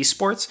extent with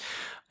esports,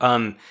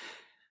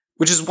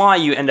 which is why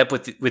you end up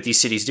with these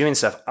cities doing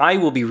stuff. I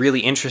will be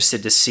really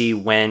interested to see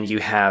when you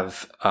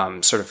have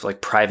sort of,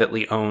 like,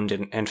 privately owned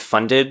and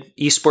funded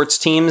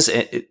esports teams,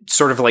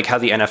 sort of like how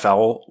the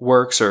NFL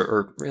works,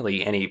 or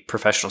really any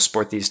professional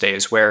sport these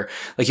days, where,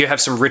 like, you have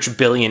some rich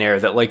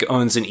billionaire that, like,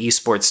 owns an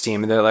esports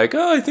team, and they're like,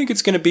 oh, I think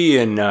it's going to be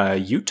in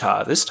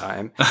Utah this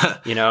time,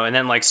 and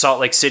then, like,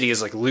 Salt Lake City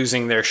is, like,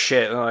 losing their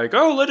shit, and they're like,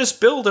 oh, let us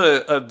build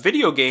a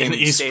video game an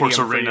esports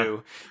arena.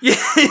 For you.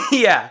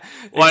 Yeah,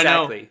 well,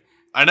 exactly.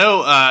 I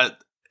know,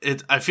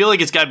 I feel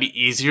like it's gotta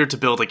be easier to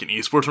build, like, an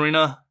esports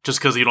arena, just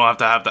because you don't have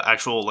to have the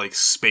actual, like,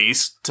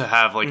 space to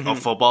have, like, a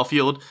football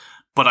field.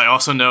 But I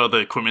also know the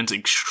equipment's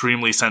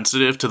extremely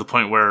sensitive, to the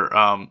point where,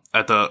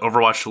 at the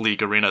Overwatch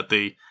League arena,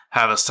 they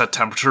have a set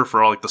temperature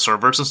for all, like, the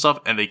servers and stuff,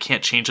 and they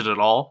can't change it at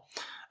all.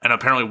 And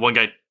apparently one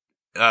guy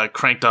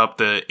cranked up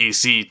the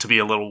AC to be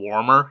a little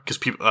warmer, because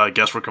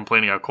guests were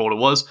complaining how cold it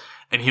was,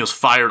 and he was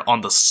fired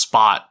on the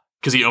spot,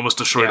 because he almost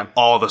destroyed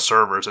all the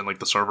servers in, like,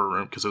 the server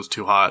room, because it was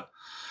too hot.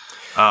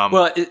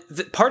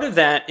 Part of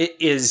that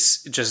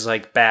is just,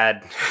 like,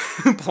 bad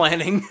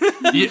planning.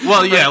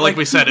 Like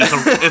we said,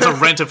 it's a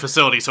rented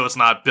facility, so it's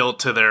not built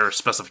to their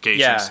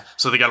specifications. Yeah.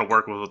 So they got to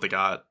work with what they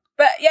got.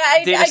 But yeah,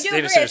 I do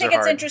agree. I think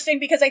it's interesting,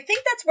 because I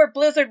think that's where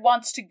Blizzard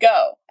wants to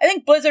go. I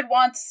think Blizzard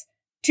wants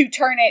to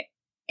turn it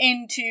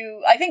into.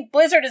 I think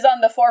Blizzard is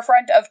on the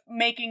forefront of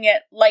making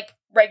it like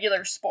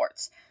regular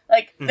sports.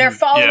 Like, they're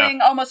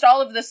following almost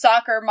all of the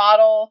soccer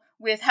model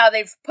with how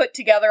they've put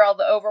together all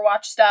the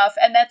Overwatch stuff,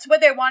 and that's where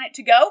they want it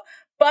to go.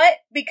 But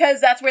because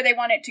that's where they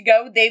want it to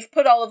go, they've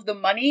put all of the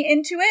money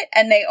into it,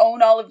 and they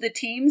own all of the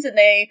teams, and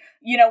they,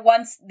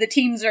 once the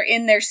teams are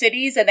in their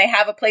cities and they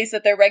have a place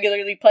that they're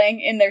regularly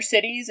playing in their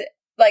cities,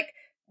 like,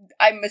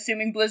 I'm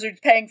assuming Blizzard's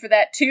paying for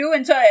that too.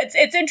 And so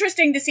it's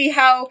interesting to see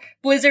how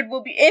Blizzard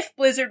will be, if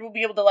Blizzard will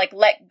be able to, like,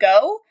 let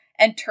go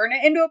and turn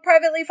it into a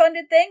privately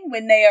funded thing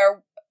when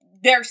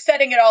they're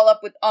setting it all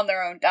up on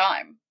their own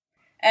dime.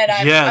 And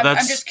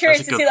I'm just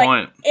curious to see,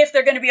 like, if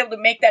they're going to be able to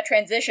make that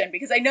transition,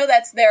 because I know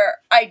that's their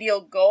ideal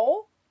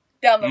goal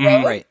down the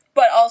road. Right.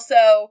 But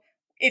also,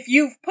 if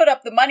you've put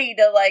up the money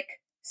to,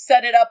 like,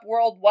 set it up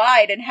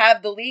worldwide and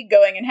have the league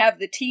going and have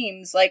the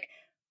teams, like,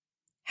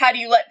 how do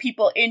you let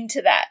people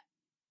into that?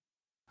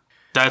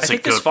 That's I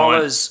think a good this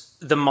follows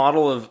the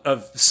model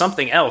of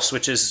something else,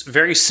 which is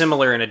very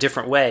similar in a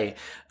different way,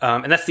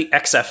 and that's the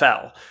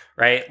XFL,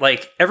 right?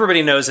 Like,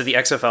 everybody knows that the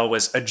XFL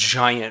was a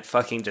giant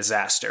fucking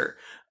disaster.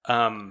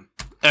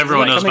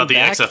 Everyone knows about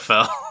back? the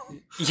XFL.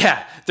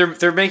 Yeah,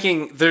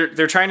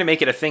 they're trying to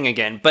make it a thing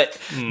again. But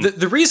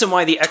the reason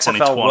why the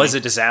XFL was a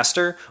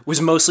disaster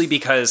was mostly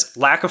because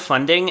lack of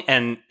funding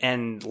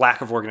and lack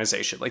of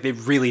organization. Like, they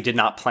really did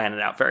not plan it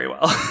out very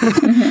well.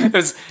 It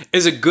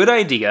was a good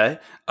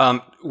idea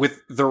with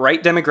the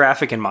right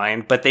demographic in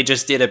mind, but they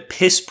just did a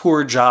piss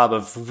poor job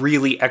of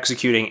really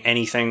executing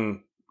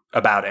anything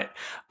about it.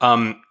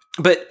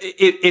 But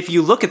if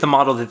you look at the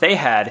model that they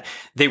had,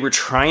 they were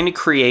trying to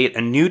create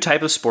a new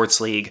type of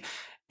sports league,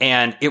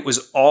 and it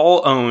was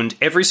all owned.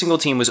 Every single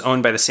team was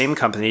owned by the same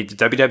company, the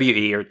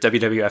WWE or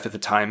WWF at the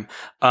time.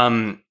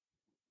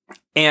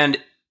 And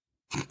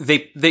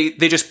they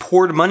just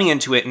poured money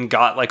into it and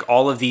got like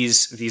all of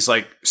these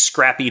like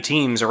scrappy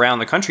teams around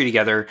the country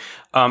together,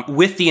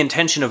 with the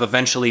intention of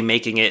eventually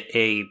making it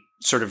a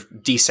sort of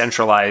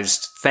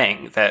decentralized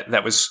thing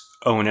that was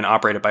owned and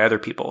operated by other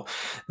people.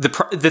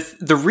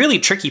 The really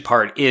tricky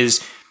part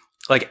is,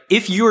 like,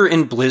 if you're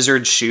in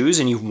Blizzard's shoes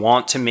and you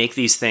want to make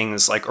these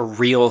things like a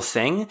real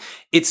thing,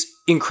 it's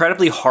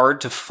incredibly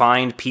hard to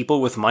find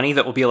people with money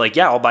that will be like,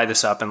 yeah, I'll buy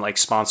this up and like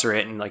sponsor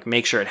it and like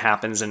make sure it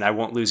happens and I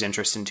won't lose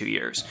interest in 2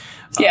 years.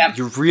 Yeah.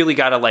 You really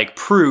got to like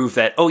prove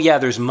that, oh yeah,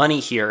 there's money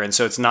here. And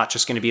so it's not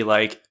just going to be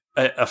like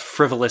a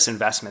frivolous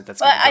investment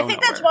that's going to go I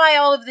think nowhere. that's why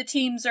all of the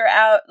teams are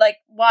out, like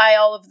why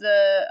all of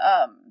the,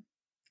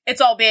 it's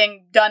all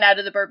being done out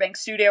of the Burbank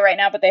studio right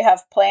now, but they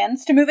have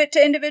plans to move it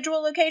to individual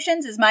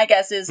locations, is my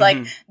guess. Is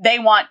like they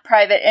want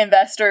private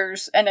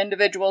investors and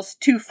individuals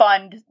to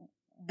fund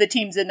the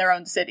teams in their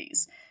own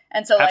cities.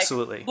 And so like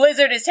Absolutely.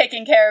 Blizzard is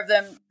taking care of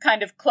them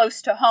kind of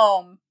close to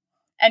home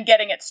and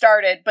getting it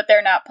started, but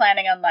they're not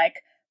planning on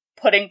like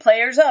putting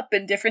players up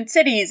in different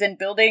cities and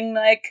building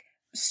like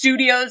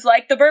studios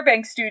like the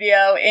Burbank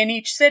studio in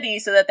each city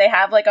so that they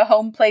have like a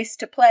home place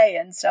to play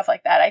and stuff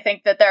like that. I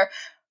think that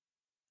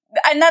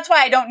and that's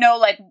why I don't know,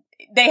 like,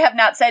 they have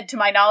not said, to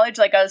my knowledge,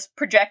 like, a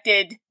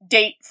projected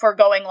date for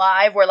going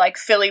live where, like,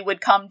 Philly would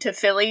come to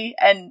Philly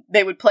and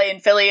they would play in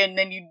Philly and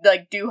then you'd,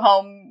 like, do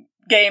home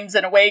games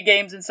and away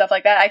games and stuff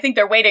like that. I think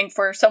they're waiting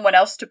for someone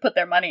else to put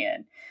their money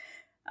in.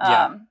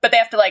 But they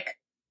have to, like,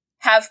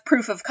 have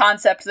proof of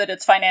concept that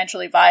it's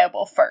financially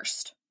viable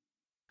first.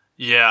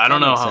 Yeah, I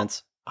don't know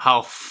sense.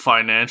 how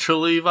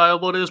financially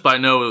viable it is, but I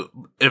know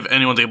if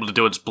anyone's able to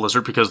do it, it's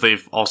Blizzard, because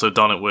they've also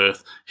done it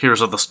with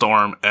Heroes of the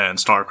Storm and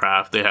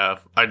StarCraft.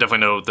 I definitely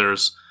know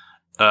there's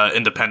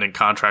independent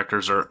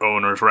contractors or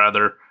owners,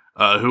 rather,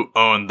 who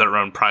own their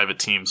own private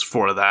teams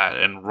for that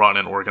and run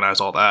and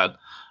organize all that.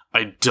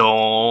 I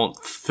don't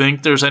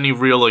think there's any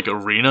real, like,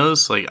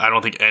 arenas. Like, I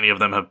don't think any of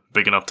them have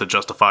big enough to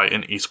justify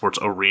an esports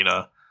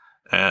arena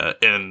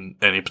in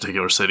any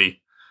particular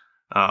city.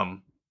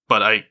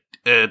 But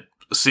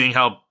seeing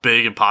how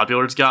big and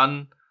popular it's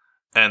gotten,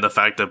 and the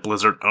fact that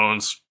Blizzard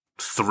owns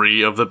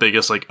 3 of the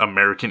biggest, like,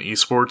 American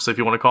esports, if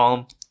you want to call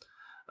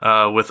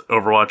them, with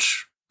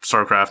Overwatch,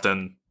 StarCraft,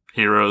 and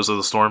Heroes of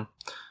the Storm,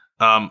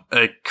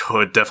 it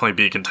could definitely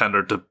be a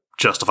contender to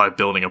justify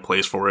building a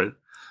place for it.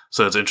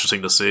 So it's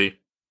interesting to see.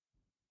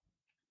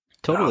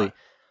 Totally.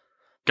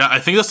 God, I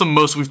think that's the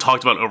most we've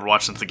talked about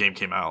Overwatch since the game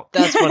came out.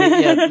 That's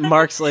funny. Yeah,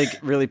 Mark's like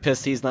really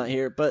pissed he's not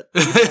here, but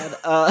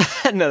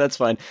no, that's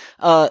fine.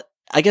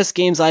 I guess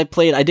games I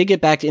played, I did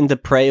get back into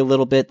Prey a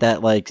little bit,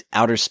 that like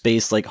outer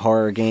space like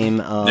horror game.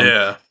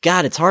 Yeah.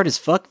 God, it's hard as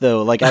fuck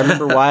though. Like, I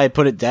remember why I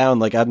put it down.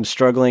 Like, I'm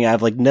struggling. I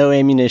have like no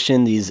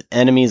ammunition. These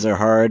enemies are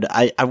hard.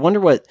 I wonder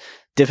what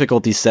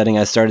difficulty setting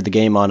I started the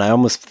game on. I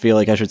almost feel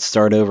like I should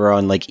start over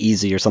on like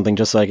easy or something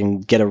just so I can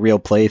get a real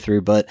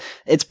playthrough, but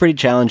it's pretty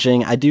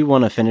challenging. I do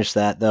want to finish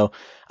that though.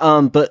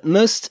 But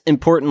most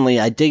importantly,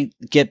 I did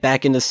get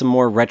back into some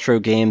more retro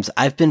games.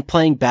 I've been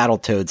playing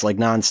Battletoads like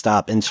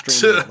nonstop and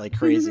streaming it like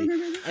crazy.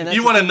 And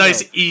You want a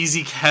nice,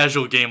 easy,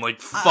 casual game like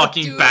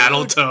fucking dude,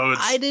 Battletoads.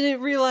 I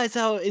didn't realize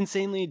how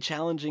insanely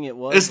challenging it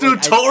was. It's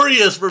Like,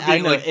 notorious for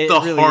being know, like it the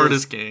really hardest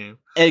is. game.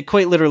 It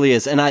quite literally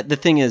is. And the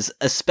thing is,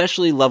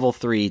 especially level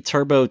 3,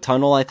 Turbo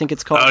Tunnel, I think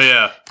it's called. Oh,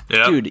 yeah.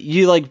 Yeah. Dude,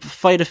 you like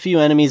fight a few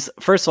enemies.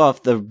 First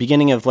off, the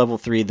beginning of level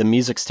 3, the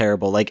music's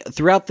terrible. Like,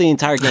 throughout the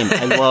entire game,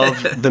 I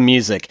love the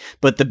music,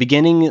 but the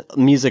beginning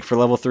music for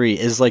level 3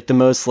 is like the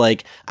most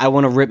like, I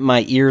want to rip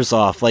my ears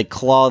off, like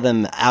claw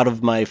them out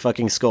of my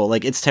fucking skull.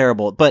 Like, it's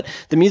terrible, but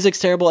the music's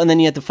terrible. And then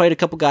you have to fight a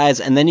couple guys,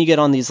 and then you get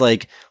on these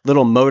like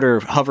little motor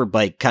hover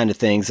bike kind of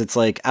things. It's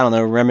like, I don't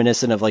know,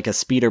 reminiscent of like a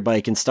speeder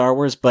bike in Star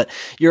Wars, but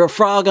you're a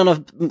frog on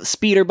a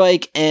speeder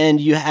bike, and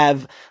you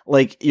have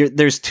like,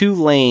 there's 2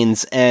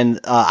 lanes, and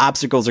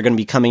obstacles are going to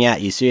be coming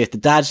at you, so you have to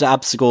dodge the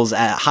obstacles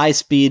at high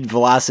speed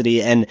velocity,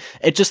 and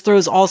it just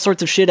throws all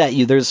sorts of shit at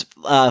you. There's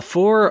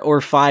 4 or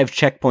 5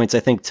 checkpoints,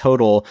 I think,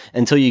 total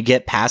until you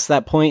get past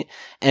that point.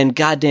 And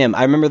goddamn,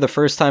 I remember the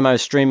first time I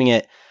was streaming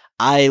it,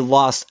 I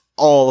lost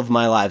all of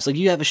my lives. Like,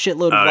 you have a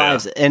shitload of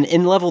lives. And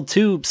in level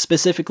 2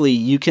 specifically,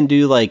 you can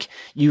do, like,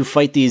 you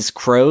fight these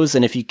crows,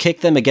 and if you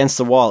kick them against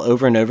the wall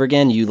over and over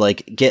again, you,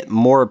 like, get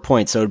more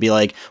points. So it'd be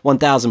like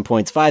 1,000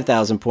 points,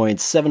 5,000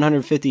 points,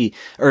 750,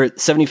 or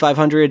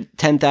 7,500,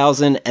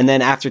 10,000, and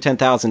then after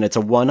 10,000, it's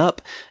a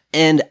 1-up.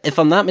 And if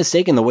I'm not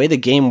mistaken, the way the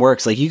game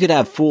works, like, you could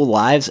have full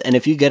lives, and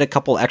if you get a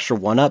couple extra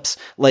 1-ups,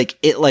 like,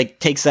 it, like,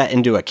 takes that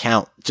into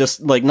account.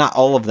 Just, like, not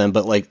all of them,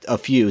 but, like, a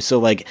few. So,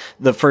 like,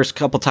 the first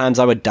couple times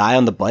I would die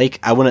on the bike,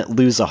 I wouldn't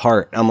lose a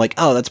heart. I'm like,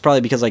 oh, that's probably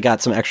because I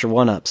got some extra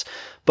 1-ups.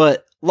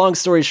 But long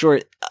story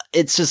short,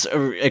 it's just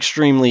an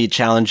extremely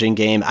challenging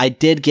game. I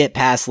did get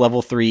past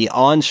level 3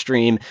 on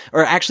stream,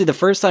 or actually the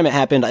first time it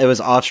happened, it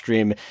was off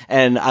stream,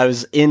 and I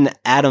was in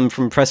Adam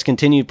from Press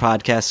Continued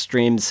podcast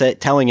stream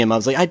telling him, I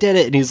was like, I did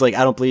it, and he's like,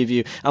 I don't believe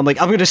you. I'm like,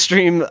 I'm going to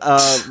stream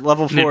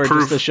level 4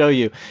 just to show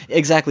you.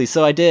 Exactly,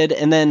 so I did,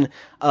 and then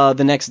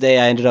the next day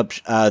I ended up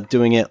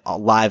doing it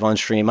live on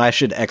stream. I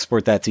should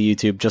export that to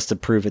YouTube just to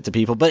prove it to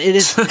people, but it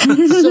is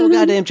so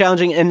goddamn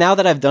challenging, and now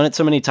that I've done it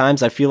so many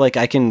times, I feel like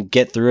I can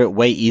get through it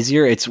way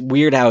easier. It's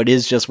weird how it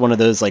is just one of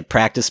those, like,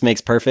 practice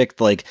makes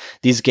perfect. Like,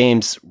 these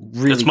games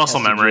really, it's muscle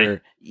memory.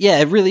 Yeah,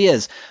 it really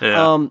is.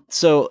 Yeah.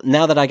 So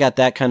now that I got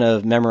that kind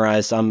of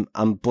memorized, I'm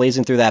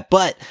blazing through that.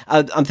 But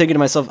I'm thinking to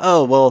myself,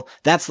 oh, well,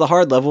 that's the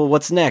hard level.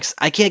 What's next?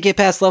 I can't get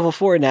past level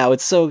 4 now.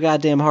 It's so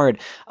goddamn hard.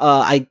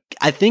 I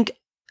think,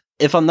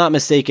 if I'm not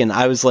mistaken,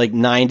 I was like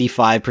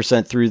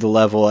 95% through the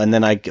level, and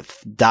then I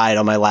died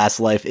on my last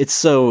life. It's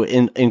so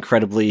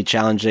incredibly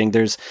challenging.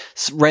 There's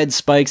red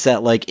spikes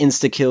that, like,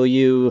 insta-kill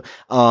you.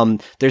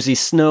 There's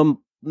these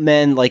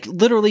snowmen, like,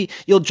 literally,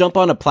 you'll jump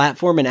on a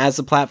platform, and as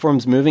the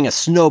platform's moving, a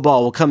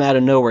snowball will come out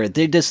of nowhere.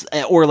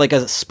 Or like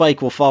a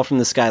spike will fall from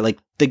the sky. Like,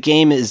 the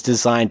game is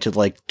designed to,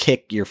 like,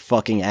 kick your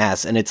fucking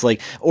ass, and it's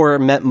like, or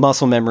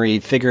muscle memory,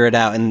 figure it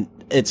out, and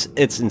it's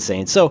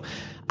insane. So,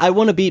 I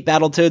want to beat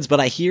Battletoads, but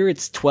I hear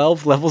it's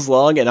 12 levels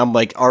long, and I'm,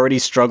 like, already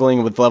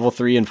struggling with level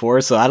 3 and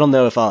 4, so I don't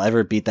know if I'll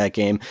ever beat that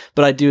game,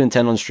 but I do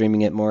intend on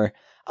streaming it more.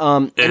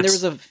 And there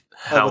was a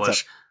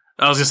hellish.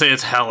 I was gonna say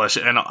it's hellish,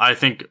 and I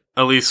think,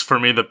 at least for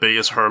me, the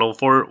biggest hurdle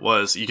for it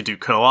was you could do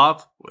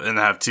co-op and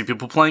have 2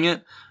 people playing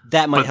it.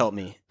 That might help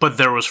me. But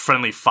there was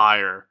friendly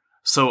fire,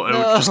 so it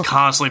would just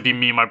constantly be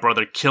me and my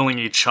brother killing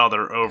each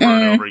other over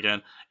and over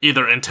again,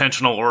 either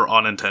intentional or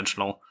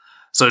unintentional.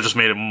 So it just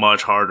made it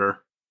much harder.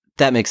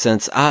 That makes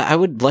sense. I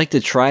would like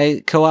to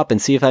try co-op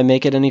and see if I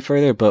make it any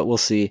further, but we'll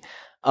see.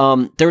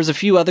 There was a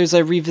few others I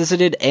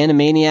revisited.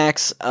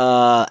 Animaniacs,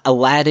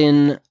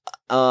 Aladdin,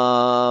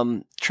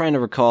 trying to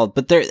recall,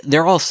 but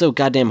they're all so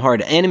goddamn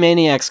hard.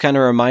 Animaniacs kind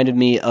of reminded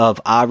me of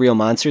Real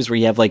Monsters, where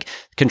you have, like,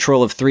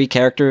 control of 3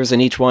 characters,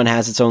 and each one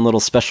has its own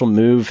little special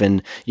move,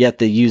 and you have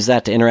to use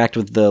that to interact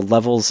with the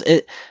levels.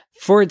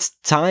 For its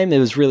time, it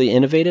was really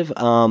innovative.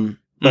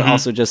 But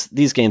also just,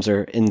 these games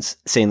are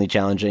insanely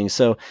challenging.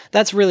 So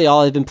that's really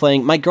all I've been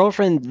playing. My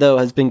girlfriend, though,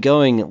 has been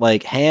going,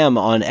 like, ham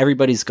on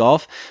Everybody's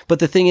Golf. But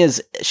the thing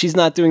is, she's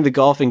not doing the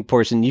golfing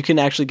portion. You can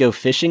actually go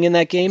fishing in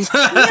that game. So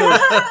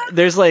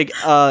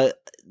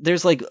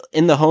there's like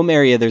in the home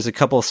area, there's a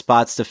couple of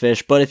spots to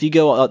fish, but if you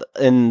go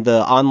in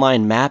the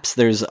online maps,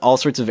 there's all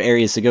sorts of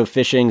areas to go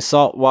fishing,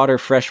 saltwater,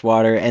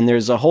 freshwater, and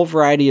there's a whole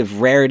variety of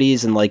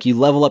rarities, and, like, you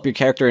level up your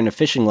character in a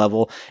fishing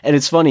level. And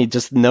it's funny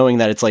just knowing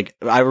that it's like,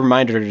 I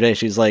reminded her today,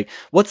 she's like,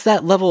 what's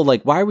that level?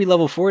 Like, why are we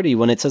level 40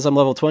 when it says I'm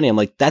level 20? I'm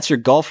like, that's your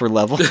golfer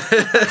level.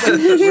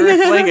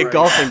 We're playing a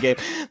golfing game,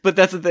 but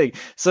that's the thing.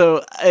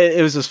 So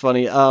it was just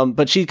funny.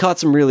 But she caught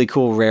some really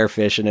cool rare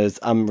fish, and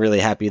I'm really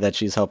happy that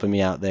she's helping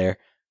me out there.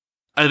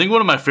 I think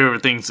one of my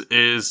favorite things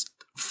is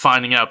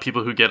finding out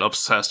people who get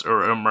obsessed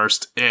or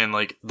immersed in,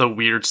 like, the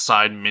weird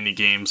side mini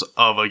games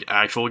of, like,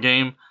 actual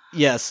game.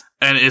 Yes.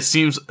 And it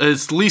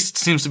at least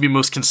seems to be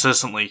most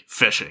consistently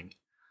fishing.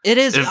 It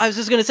is. I was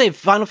just going to say,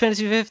 Final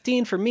Fantasy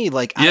 15 for me.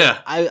 Like, yeah.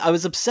 I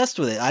was obsessed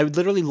with it. I would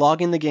literally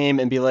log in the game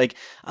and be like,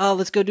 oh,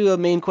 let's go do a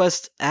main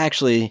quest.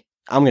 Actually,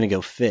 I'm going to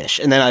go fish.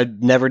 And then I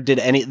never did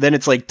any. Then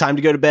it's like, time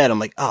to go to bed. I'm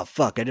like, oh,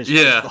 fuck. I just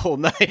fished the whole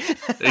night.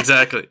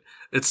 Exactly.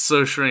 It's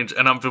so strange.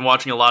 And I've been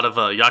watching a lot of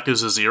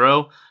Yakuza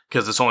 0,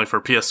 because it's only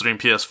for PS3 and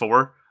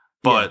PS4.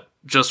 But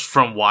just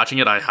from watching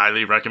it, I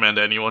highly recommend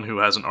anyone who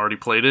hasn't already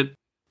played it.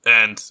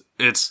 And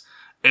it's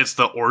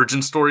the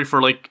origin story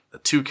for, like,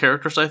 2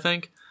 characters, I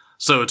think.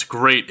 So it's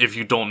great if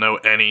you don't know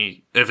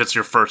if it's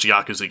your first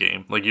Yakuza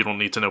game. Like, you don't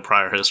need to know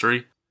prior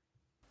history.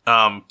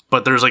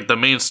 But there's, like, the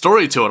main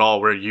story to it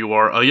all, where you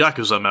are a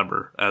Yakuza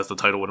member, as the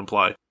title would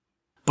imply.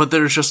 But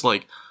there's just,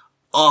 like,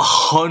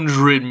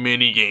 100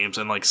 mini games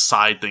and, like,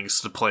 side things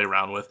to play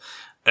around with.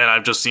 And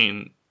I've just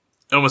seen,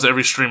 almost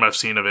every stream I've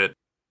seen of it,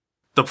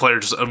 the player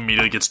just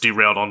immediately gets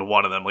derailed onto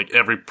one of them. Like,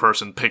 every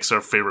person picks their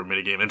favorite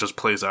minigame and just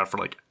plays that for,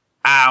 like,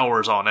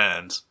 hours on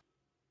end.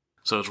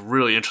 So it's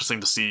really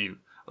interesting to see.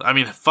 I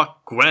mean,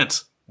 fuck,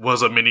 Gwent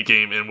was a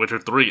minigame in Witcher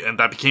 3, and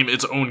that became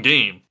its own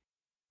game.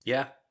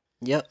 Yeah.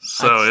 Yep.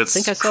 So I it's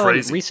think I saw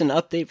crazy. a recent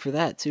update for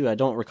that too. I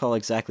don't recall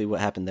exactly what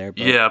happened there.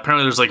 But Yeah,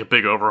 apparently there's like a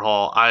big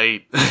overhaul.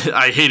 I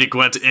I hated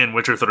Gwent in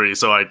Witcher 3,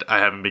 so I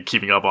haven't been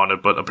keeping up on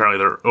it, but apparently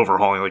they're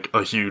overhauling like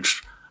a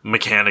huge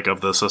mechanic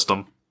of the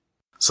system.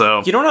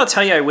 So You know what I'll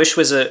tell you I wish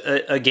was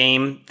a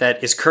game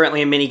that is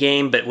currently a mini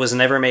game but was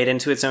never made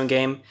into its own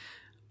game?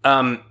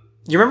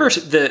 You remember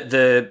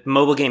the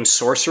mobile game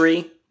Sorcery?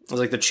 It was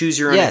like the choose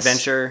your own Yes.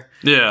 adventure.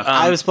 yeah.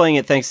 I was playing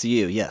it thanks to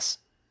you. Yes.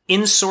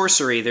 In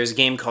Sorcery, there's a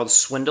game called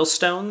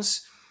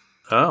Swindlestones.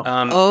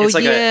 Oh it's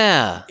like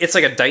yeah. It's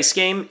like a dice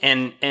game,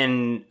 and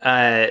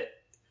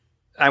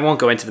I won't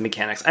go into the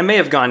mechanics. I may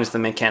have gone into the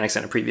mechanics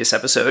in a previous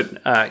episode.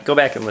 Go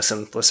back and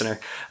listen, listener.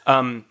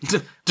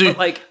 do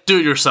like- do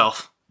it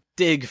yourself.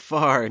 Dig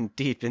far and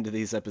deep into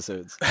these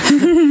episodes.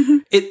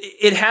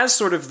 It has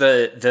sort of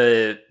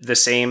the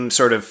same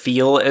sort of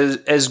feel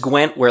as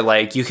Gwent, where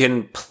like you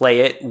can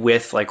play it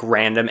with like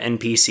random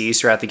NPCs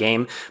throughout the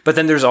game, but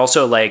then there's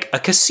also like a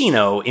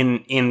casino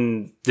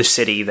in the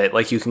city that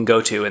like you can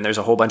go to, and there's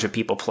a whole bunch of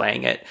people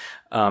playing it.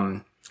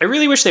 I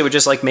really wish they would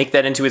just like make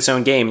that into its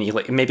own game. You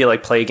maybe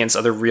like play against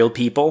other real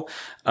people.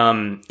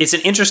 It's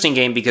an interesting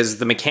game because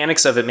the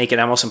mechanics of it make it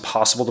almost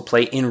impossible to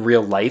play in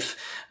real life.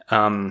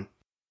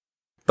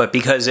 But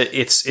because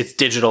it's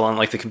digital and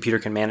like the computer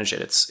can manage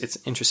it, it's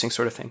an interesting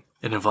sort of thing.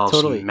 It involves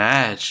Totally.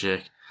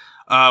 magic.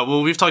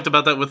 Well, we've talked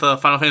about that with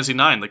Final Fantasy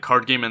IX, the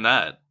card game in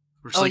that.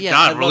 We're just like, I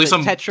God, love release it.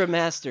 some Tetra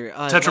Master. Oh,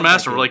 I love Tetra that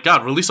Master. game. We're like,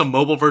 God, release a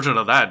mobile version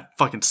of that.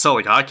 Fucking sell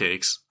like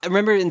hotcakes. I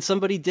remember, and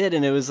somebody did,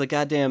 and it was like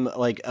goddamn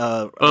like it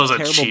was a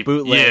terrible cheap-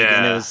 bootleg, and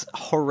it yeah. was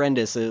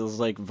horrendous. It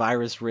was like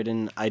virus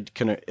ridden. I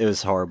couldn't. It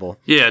was horrible.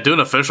 Yeah, do an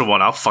official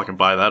one. I'll fucking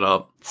buy that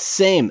up.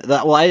 Same.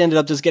 Well, I ended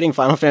up just getting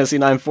Final Fantasy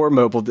IX 4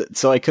 mobile,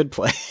 so I could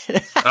play.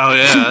 Oh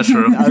yeah, that's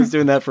true. I was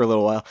doing that for a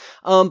little while.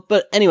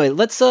 But anyway,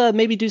 let's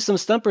maybe do some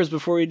stumpers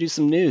before we do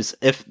some news.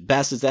 If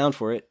Bass is down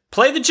for it.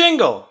 Play the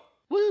jingle.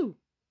 Woo!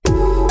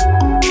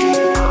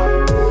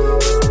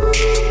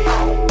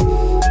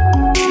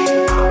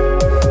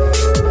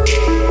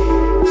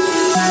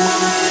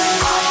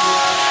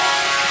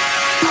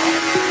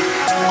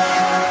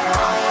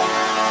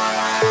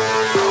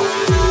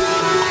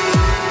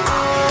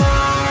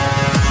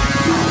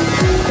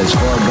 As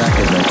far back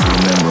as I can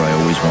remember, I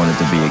always wanted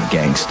to be a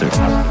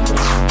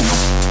gangster.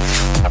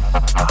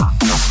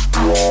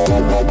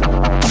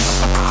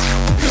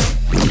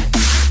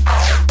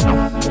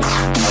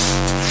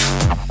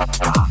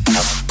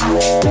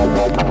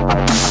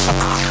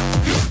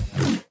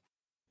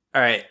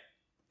 All right.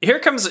 Here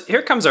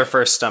comes our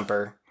first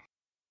stumper.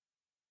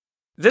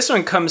 This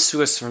one comes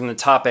to us from the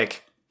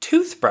topic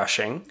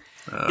toothbrushing.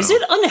 Is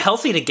it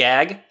unhealthy to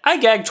gag? I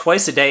gag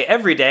twice a day,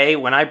 every day,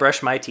 when I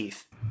brush my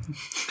teeth.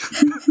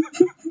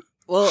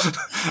 Well,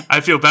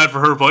 I feel bad for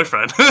her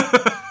boyfriend.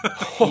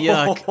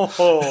 yuck.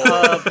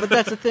 But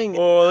that's the thing.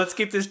 Oh, let's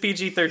keep this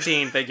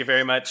PG-13. Thank you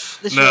very much.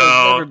 The show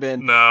has never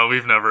been. No,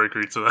 we've never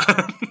agreed to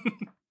that.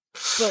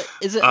 But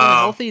is it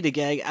unhealthy to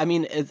gag? I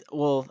mean,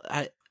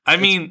 I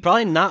mean, it's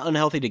probably not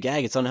unhealthy to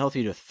gag. It's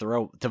unhealthy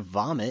to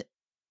vomit,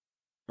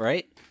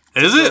 right?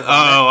 is it?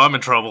 Oh, I'm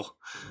in trouble.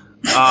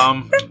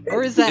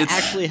 Or is that It's-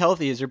 actually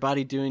healthy? Is your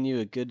body doing you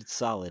a good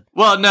solid?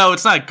 Well, no,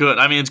 it's not good.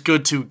 I mean, it's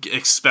good to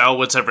expel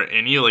whatever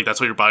in you. Like, that's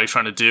what your body's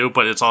trying to do,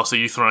 but it's also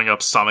you throwing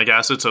up stomach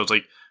acid, so it's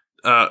like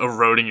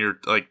eroding your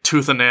like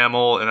tooth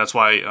enamel, and that's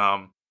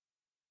why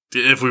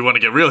if we want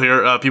to get real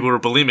here, people who are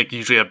bulimic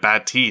usually have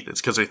bad teeth.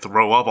 It's because they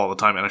throw up all the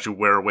time and actually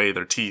wear away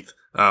their teeth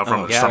from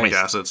Oh, stomach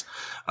guys. acids.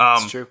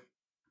 That's true.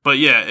 But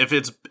yeah,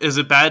 is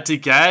it bad to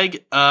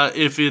gag?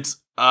 If it's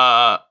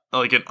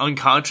like an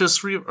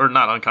unconscious or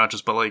not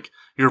unconscious, but like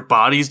your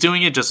body's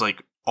doing it just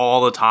like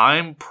all the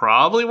time,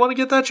 probably want to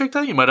get that checked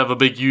out. You might have a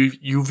big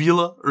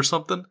uvula or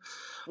something.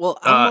 Well,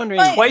 I'm wondering.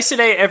 But- Twice a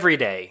day, every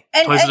day.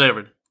 And, Twice a day. and,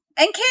 every day.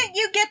 and can't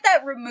you get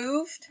that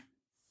removed?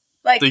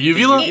 Like The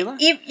uvula?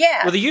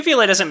 yeah. Well, the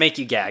uvula doesn't make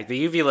you gag. The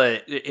uvula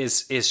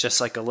is just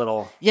like a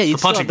little. Yeah, you'd the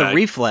still have punching the bag.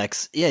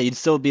 reflex. Yeah, you'd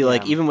still be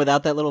like, Yeah. even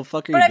without that little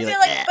fucker, But I you'd be feel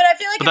like, like, "Eh." but I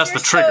feel like But if that's you're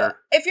the trigger.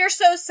 if you're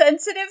so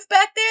sensitive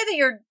back there that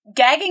you're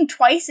gagging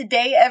twice a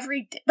day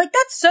every day, like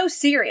that's so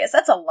serious.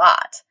 That's a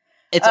lot.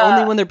 It's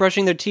only when they're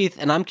brushing their teeth,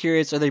 and I'm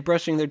curious, are they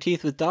brushing their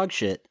teeth with dog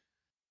shit?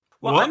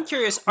 Well, What? I'm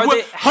curious. Are What?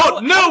 they? How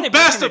are No, they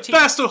brushing their teeth?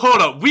 Basta, hold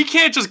up. We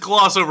can't just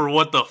gloss over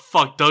what the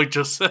fuck Doug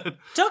just said.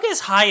 Doug is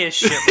high as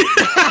shit.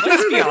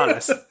 Let's be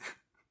honest.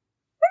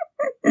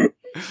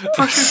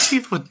 Brush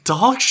your teeth with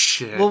dog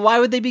shit. Well, why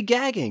would they be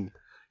gagging?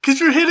 Because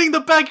you're hitting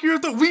the back of your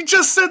throat. We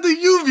just said the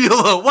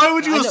uvula. Why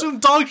would you I know. assume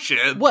dog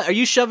shit? What, are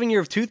you shoving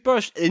your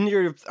toothbrush in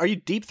your... Are you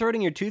deep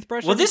throating your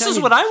toothbrush? Well, every this time is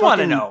you what I want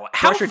to fucking know.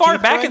 How brush your far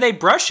teeth, back Brian? are they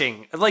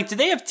brushing? Like, do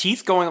they have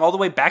teeth going all the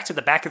way back to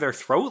the back of their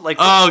throat? Like,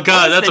 Oh, what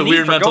God, is that's the a need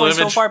weird for mental going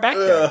image. so far back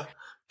there?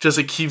 Just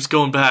it keeps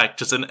going back.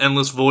 Just an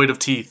endless void of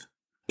teeth.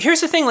 Here's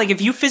the thing: like,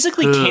 if you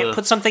physically can't Ugh.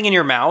 put something in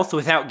your mouth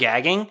without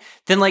gagging,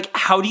 then like,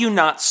 how do you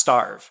not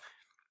starve?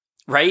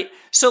 Right?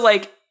 So,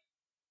 like,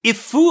 if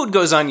food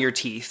goes on your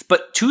teeth,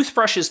 but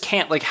toothbrushes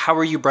can't, like, how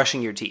are you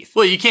brushing your teeth?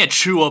 Well, you can't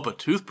chew up a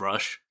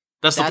toothbrush.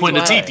 That's the That's point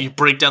of why- teeth. You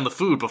break down the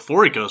food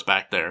before it goes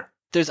back there.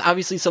 there's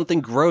obviously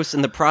something gross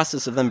in the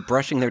process of them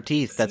brushing their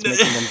teeth that's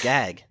making them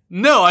gag.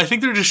 No, I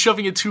think they're just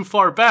shoving it too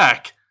far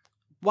back.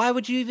 Why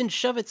would you even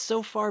shove it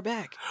so far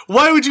back?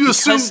 Why would you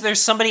assume? Because there's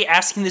somebody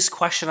asking this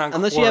question on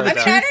Unless you have a Quora.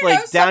 tooth I don't like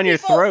know, down your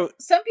throat.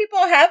 Some people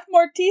have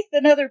more teeth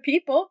than other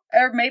people,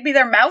 or maybe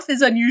their mouth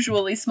is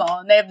unusually small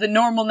and they have the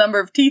normal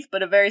number of teeth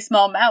but a very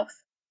small mouth.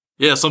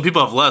 Yeah, some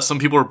people have less. Some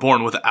people are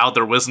born without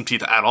their wisdom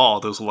teeth at all.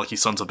 Those lucky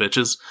sons of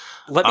bitches.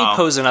 Let me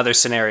pose another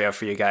scenario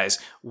for you guys.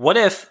 What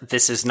if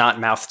this is not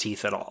mouth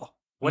teeth at all?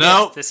 What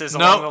No, if this is no.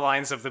 along the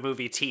lines of the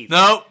movie Teeth?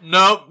 No,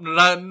 not.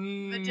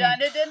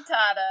 Vagina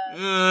dentata.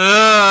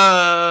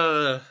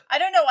 I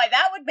don't know why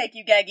that would make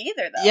you gag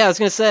either, though. Yeah, I was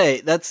gonna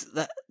say that.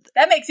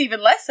 That makes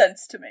even less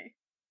sense to me.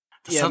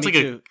 That Yeah, sounds me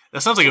like too.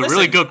 that sounds like a really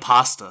Listen. good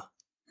pasta.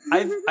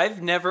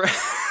 I've never.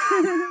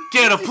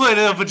 Get a plate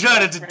of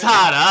vagina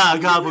dentata,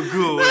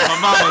 gabagool, with my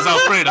mama's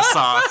Alfredo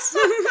sauce.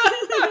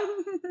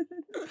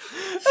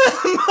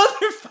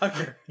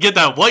 Motherfucker. Get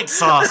that white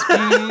sauce.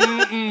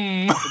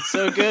 Mm-mm. It's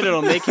so good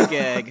it'll make you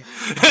gag.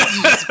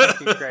 Jesus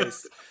fucking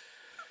Christ.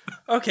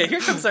 Okay, here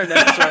comes our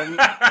next one.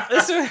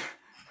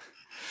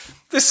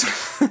 This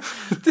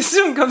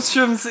one comes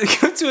from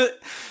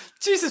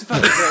Jesus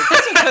fucking Christ.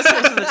 This one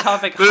comes from the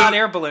topic hot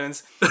air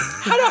balloons.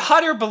 How do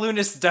hot air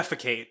balloonists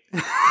defecate?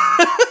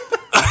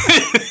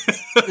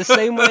 The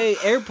same way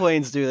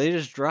airplanes do. They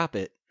just drop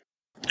it.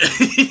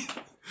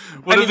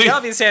 What I are mean, the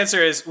obvious answer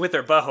is with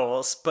their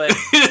buttholes, but the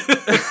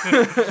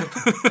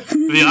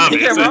I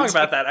think obvious I'm wrong answer.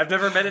 about that. I've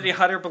never met any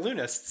hot air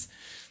balloonists.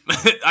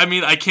 I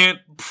mean, I can't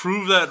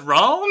prove that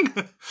wrong.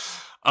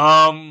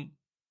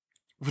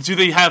 Do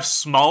they have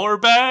smaller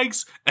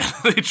bags and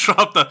they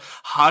drop the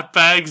hot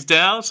bags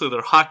down, so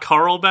they're hot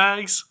coral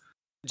bags?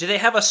 Do they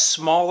have a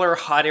smaller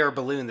hot air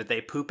balloon that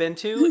they poop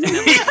into and then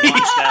like,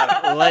 launch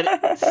that? Let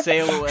it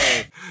sail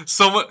away.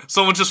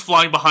 Someone just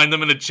flying behind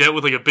them in a jet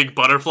with like a big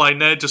butterfly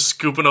net, just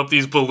scooping up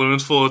these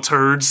balloons full of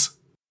turds.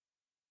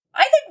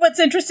 I think what's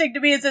interesting to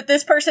me is that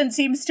this person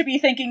seems to be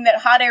thinking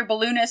that hot air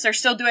balloonists are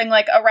still doing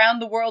like around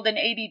the world in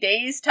 80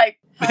 days type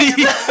hot air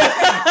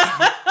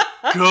balloon.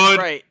 Good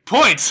Right.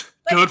 point.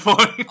 Good point.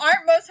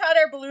 Aren't most hot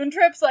air balloon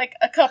trips like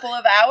a couple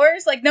of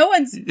hours? Like no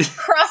one's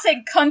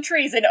crossing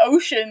countries and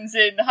oceans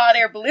in hot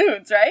air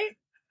balloons, right?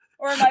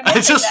 Or am I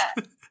missing that?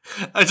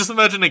 I just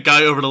imagine a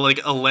guy over the like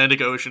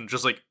Atlantic Ocean,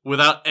 just like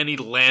without any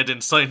land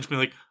in sight, and just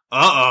being like,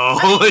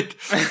 "Uh-oh!" Like,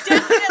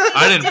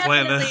 I didn't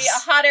plan Definitely this.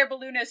 a hot air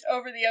balloonist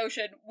over the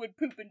ocean would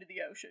poop into the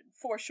ocean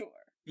for sure.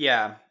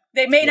 Yeah.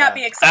 They may not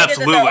be excited that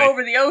Absolutely. they're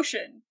over the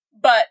ocean,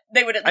 but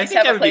they would at I least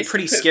think have I a would be place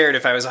pretty to poop. scared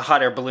if I was a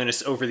hot air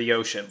balloonist over the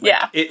ocean. Like,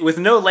 Yeah. with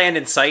no land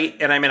in sight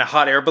and I'm in a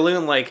hot air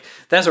balloon, like,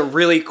 that's a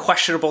really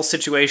questionable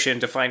situation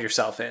to find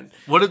yourself in.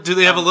 Do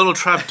they have a little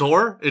trap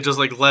door? It just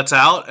like lets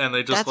out, and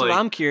they just That's like. what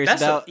I'm curious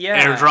That's about.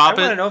 airdrop I it?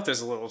 want to know if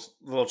there's a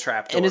little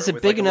trap door. And is it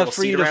with, big like, a enough little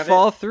for you seat to around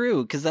fall it.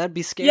 through? Because that'd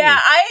be scary. Yeah,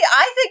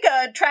 I think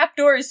a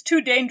trapdoor is too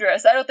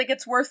dangerous. I don't think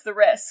it's worth the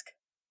risk.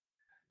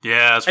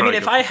 Yeah, that's I mean, probably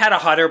if good. I had a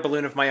hot air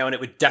balloon of my own, it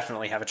would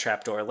definitely have a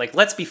trap door. Like,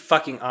 let's be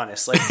fucking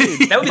honest. Like,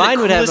 dude, that would be Mine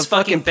the would have a coolest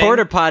fucking thing.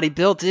 porta potty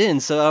built in,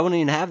 so I wouldn't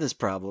even have this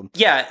problem.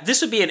 Yeah, this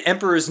would be an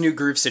Emperor's New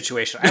Groove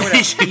situation. I would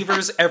have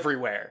levers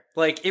everywhere.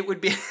 Like, it would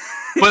be.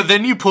 But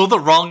then you pull the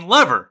wrong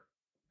lever.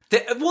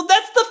 Well,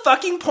 that's the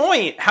fucking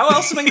point. How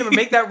else am I going to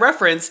make that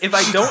reference if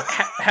I don't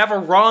have a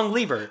wrong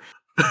lever?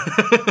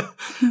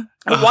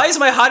 And why is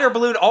my hot air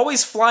balloon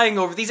always flying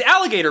over these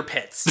alligator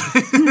pits?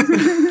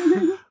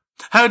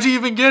 How'd you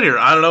even get here?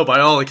 I don't know. By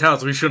all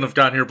accounts, we shouldn't have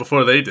gotten here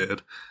before they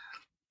did.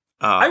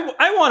 I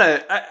want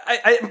to.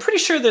 I'm pretty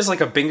sure there's like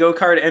a bingo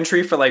card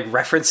entry for like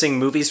referencing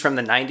movies from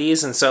the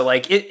 90s, and so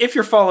like if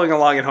you're following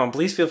along at home,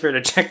 please feel free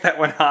to check that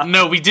one off.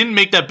 No, we didn't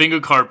make that bingo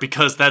card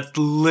because that's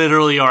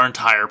literally our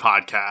entire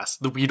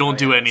podcast. We don't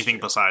do anything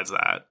besides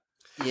that.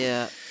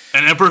 Yeah.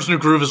 And Emperor's New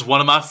Groove is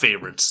one of my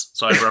favorites,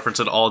 so I reference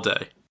it all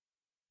day.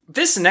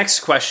 This next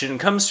question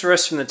comes to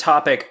us from the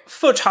topic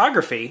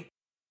photography.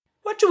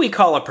 What do we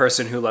call a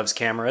person who loves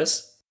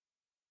cameras?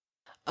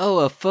 Oh,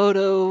 a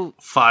photo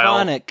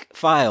File.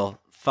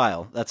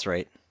 File. That's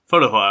right.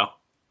 Photo file.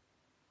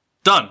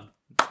 Done.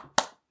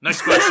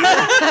 Next question.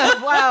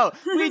 Wow,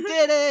 we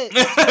did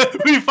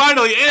it! We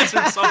finally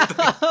answered something.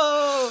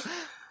 Oh,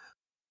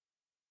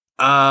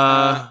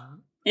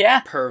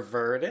 Yeah.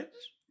 Perverted?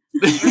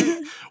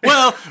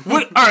 Well,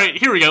 all right,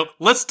 here we go.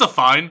 Let's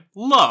define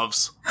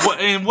loves.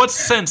 In what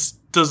sense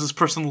does this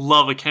person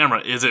love a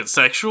camera? Is it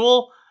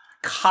sexual?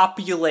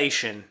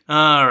 Copulation.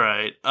 All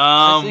right.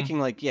 I was thinking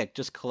like, yeah,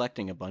 just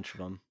collecting a bunch of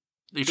them.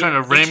 You trying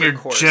to ram your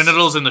intercourse.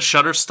 genitals into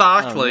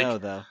Shutterstock? Oh like, no,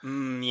 though.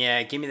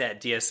 Yeah, give me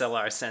that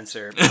DSLR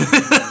sensor.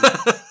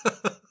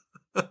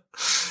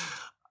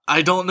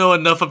 I don't know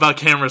enough about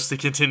cameras to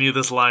continue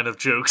this line of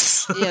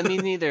jokes. Yeah, me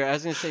neither. I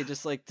was gonna say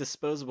just like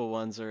disposable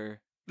ones or.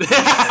 The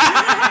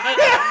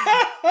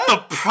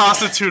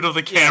prostitute of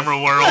the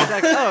camera world.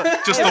 Exactly.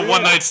 Oh, Just yeah, the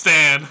one night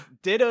stand.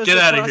 Ditto's Get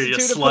the outta here, you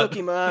prostitute slut. of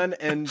Pokemon,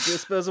 and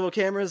disposable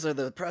cameras are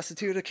the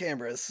prostitute of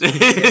cameras. We've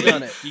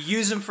done it. You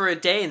use them for a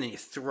day and then you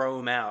throw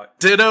them out.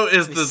 Ditto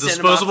is the send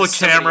 'em off disposable to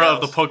somebody camera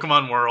of the else.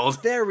 Pokemon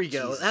world. There we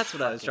go. That's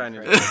what I was trying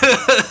to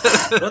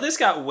do. Well, this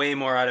got way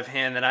more out of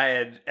hand than I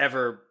had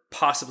ever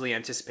possibly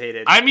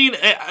anticipated. I mean,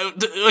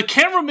 a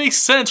camera makes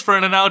sense for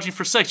an analogy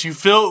for sex. You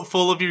fill it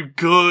full of your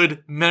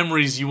good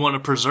memories you want to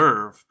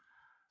preserve.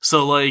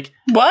 So, like,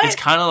 What? it's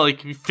kind of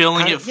like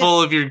filling I- it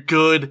full of your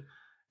good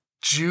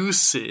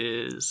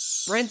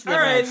juices. Brent's All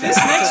never right, had this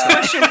sex. next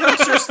question comes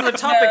to us from the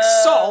topic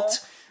No.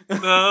 salt.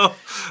 No,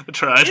 I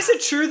tried. Is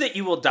it true that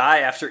you will die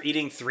after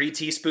eating 3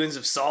 teaspoons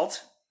of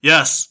salt?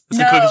 Yes, it's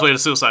the No. quickest way to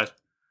suicide.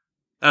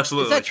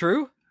 Absolutely. Is that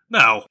true?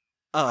 No.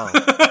 Oh,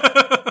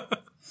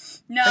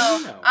 No, How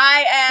do you know?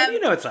 I How am. do you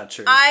know it's not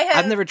true? I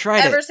have I've never tried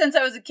ever it. since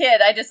I was a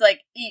kid. I just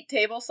like eat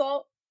table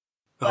salt.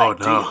 Oh Like,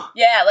 no.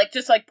 Yeah, like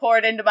just like pour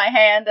it into my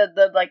hand and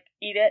then like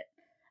eat it.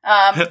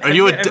 Are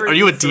you ever a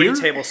eaten 3 deer?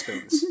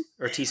 tablespoons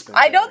or teaspoons?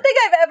 I don't rather? think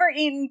I've ever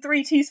eaten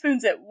 3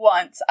 teaspoons at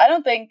once. I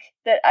don't think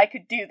that I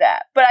could do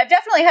that. But I've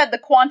definitely had the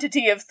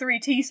quantity of 3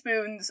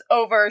 teaspoons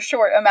over a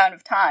short amount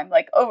of time,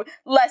 like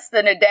less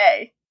than a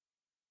day.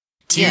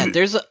 yeah. Dude.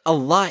 There's a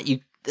lot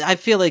I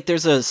feel like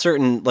there's a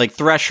certain like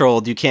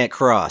threshold you can't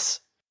cross.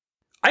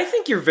 I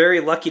think you're very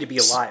lucky to be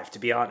alive, to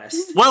be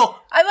honest.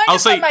 Well, I learned I'll it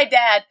say- from my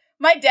dad.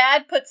 My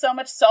dad put so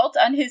much salt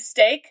on his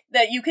steak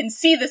that you can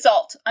see the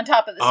salt on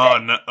top of the oh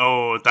steak. no, that.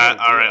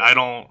 Oh, All right, dear. I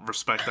don't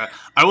respect that.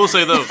 I will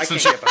say though, I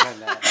since can't get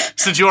behind that.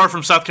 since you are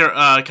from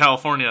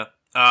California,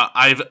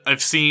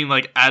 I've seen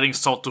like adding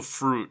salt to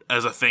fruit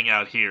as a thing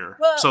out here.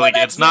 So like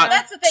that's, it's not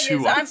That's the thing too.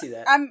 is, I can see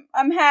that.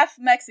 I'm half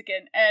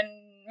Mexican, and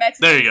Mexicans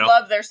There you go.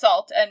 love their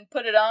salt and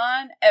put it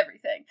on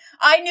everything.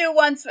 I knew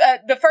once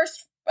the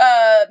first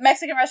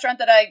Mexican restaurant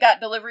that I got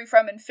delivery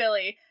from in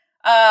Philly.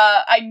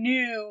 I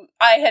knew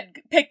I had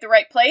picked the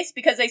right place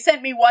because they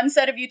sent me 1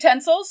 set of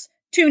utensils,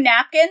 2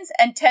 napkins,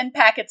 and 10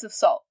 packets of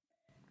salt.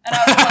 And I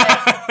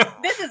was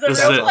like, "This is a This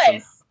real is it.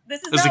 place.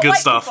 This is This is not good white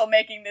stuff." people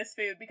making this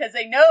food because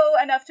they know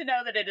enough to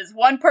know that it is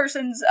one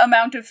person's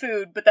amount of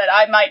food, but that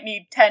I might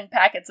need 10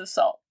 packets of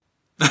salt."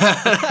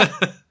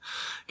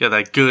 Got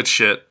that good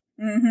shit.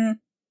 Mm-hmm.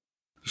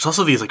 There's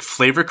also these like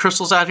flavor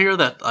crystals out here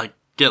that I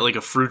get like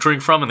a fruit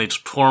drink from, and they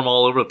just pour them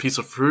all over a piece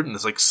of fruit, and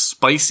it's like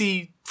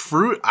spicy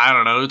fruit. I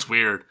don't know. It's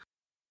weird.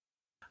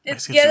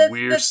 It's It's a yeah,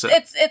 weird it's, set.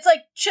 it's like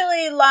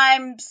chili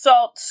lime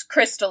salt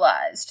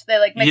crystallized. They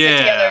like mix it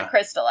together Yeah. and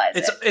crystallize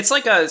it. It's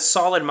like a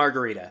solid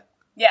margarita.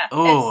 Yeah,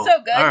 Oh, it's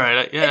so good. all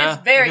right, yeah, it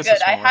is very I guess good.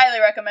 that's I one. highly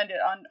recommend it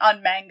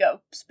on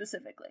mango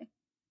specifically.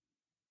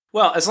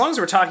 Well, as long as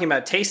we're talking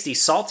about tasty,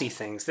 salty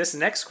things, this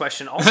next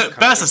question also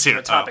Bass comes is from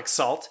here. the topic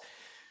salt.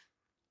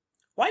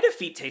 Why do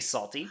feet taste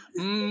salty?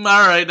 All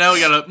right, now we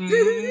gotta.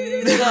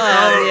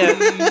 Yeah.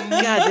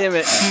 God damn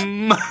it.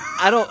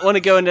 I don't want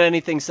to go into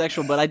anything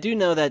sexual, but I do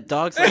know that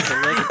dogs like to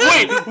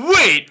lick.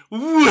 Wait!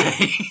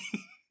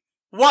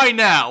 Why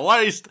now?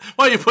 Why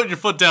are you putting your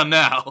foot down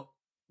now?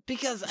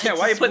 Because Yeah,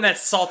 why are you putting that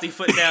salty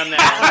foot down now?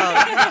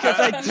 Because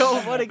I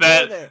don't want to go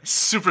there. That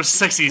super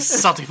sexy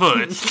salty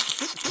foot.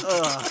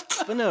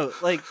 But no,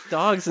 like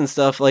dogs and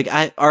stuff. Like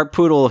our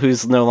poodle,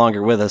 who's no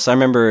longer with us. I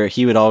remember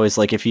he would always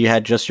like if you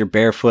had just your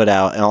bare foot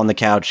out and on the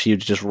couch, he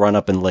would just run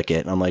up and lick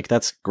it. And I'm like,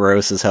 that's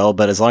gross as hell.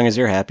 But as long as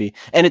you're happy,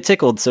 and it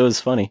tickled, so it was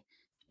funny.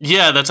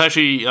 Yeah, that's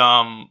actually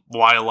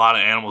why a lot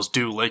of animals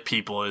do lick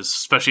people, is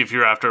especially if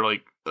you're after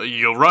like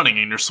you go running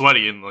and you're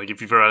sweaty, and like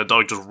if you've ever had a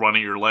dog just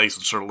running your legs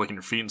and sort of licking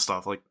your feet and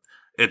stuff. Like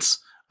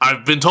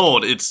I've been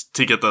told it's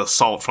to get the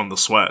salt from the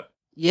sweat.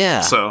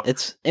 Yeah, So-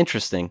 it's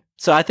interesting.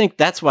 So I think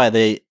that's why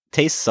they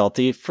taste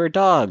salty for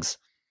dogs.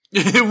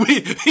 Provide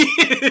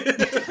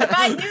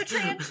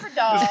nutrients for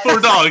dogs. For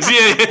dogs,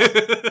 yeah.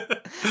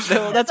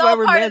 Well, that's It's why all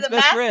we're part man's of the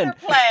best master friend.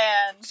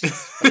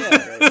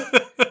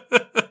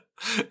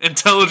 plan.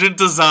 Intelligent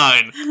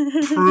design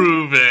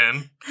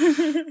proven.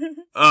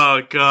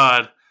 Oh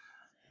god.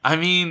 I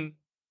mean,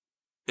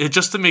 it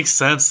just makes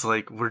sense.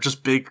 Like, we're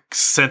just big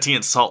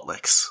sentient salt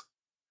licks.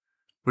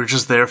 We're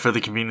just there for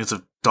the convenience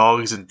of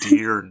dogs and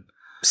deer. And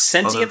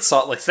Sentient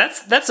salt licks.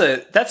 That's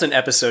an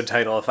episode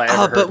title if I ever Oh,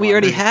 heard but we one.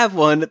 already have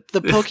one.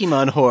 The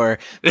Pokemon whore.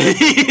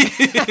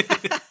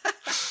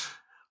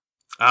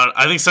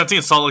 I think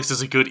sentient salt licks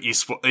is a good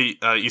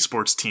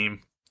esports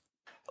team.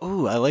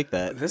 Ooh, I like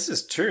that. This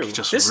is true.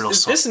 Just This, real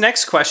this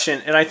next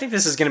question, and I think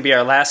this is going to be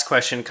our last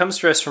question, comes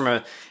to us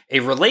from a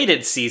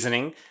related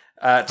seasoning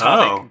topic.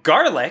 Oh.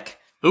 Garlic.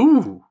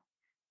 Ooh.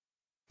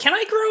 Can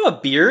I grow a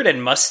beard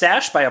and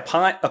mustache by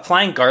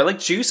applying garlic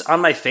juice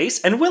on my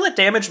face, and will it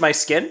damage my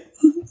skin?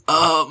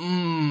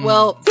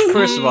 Well,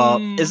 first of all,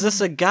 is this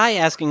a guy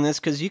asking this?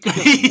 Because you could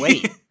just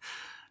wait.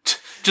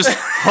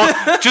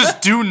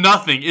 just do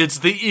nothing. It's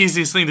the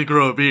easiest thing to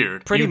grow a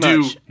beard. Pretty you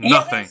do much.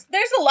 nothing.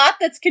 There's a lot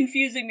that's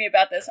confusing me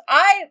about this.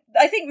 I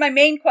think my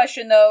main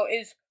question though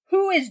is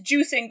who is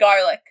juicing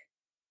garlic?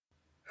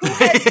 Who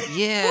has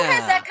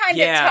Yeah. that kind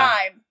Yeah. of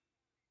time?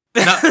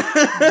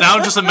 Now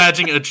I'm just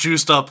imagining a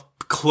juiced up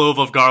clove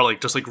of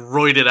garlic, just like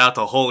roid it out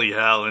to holy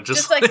hell, and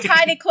just like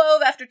tiny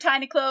clove after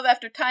tiny clove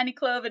after tiny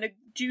clove in a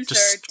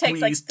juicer. It takes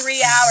like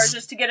 3 hours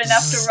just to get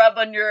enough to rub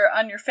on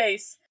your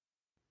face.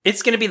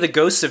 It's going to be the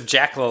ghost of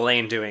Jack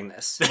LaLanne doing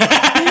this.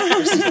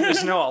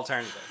 There's no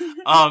alternative.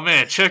 Oh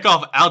man, check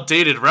off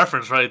outdated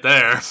reference right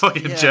there.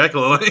 Fucking Jack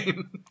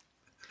LaLanne.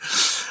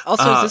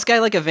 Also, is this guy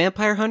like a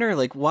vampire hunter?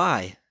 Like,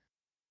 why?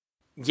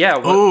 Yeah.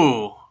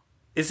 Ooh.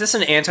 Is this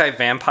an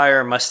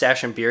anti-vampire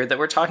mustache and beard that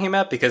we're talking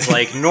about? Because,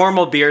 like,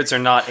 normal beards are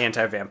not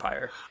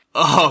anti-vampire.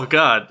 Oh,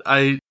 God.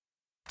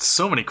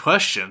 So many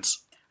questions.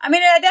 I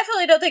mean, I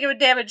definitely don't think it would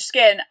damage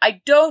skin.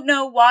 I don't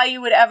know why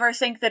you would ever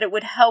think that it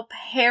would help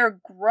hair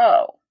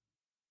grow.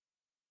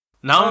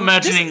 Now I'm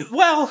imagining.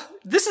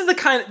 This is the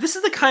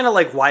kind of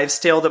like wives'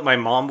 tale that my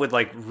mom would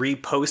like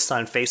repost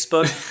on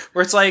Facebook,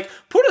 where it's like,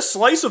 put a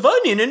slice of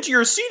onion into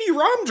your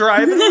CD-ROM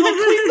drive and it'll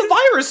clean the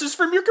viruses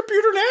from your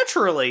computer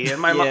naturally. And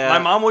my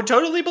mom would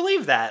totally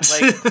believe that.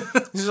 Like,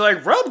 she's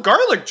like, rub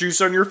garlic juice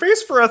on your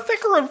face for a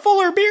thicker and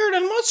fuller beard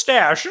and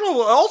mustache.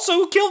 It'll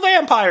also kill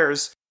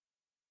vampires.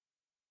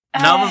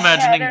 Now I'm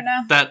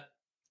imagining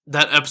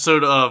that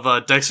episode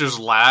of Dexter's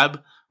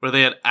Lab where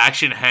they had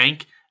Action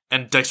Hank.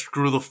 And Dexter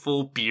grew the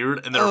full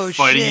beard, and they're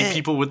fighting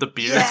people with the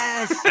beard.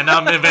 Yes! And now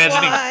I'm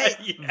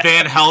imagining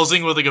Van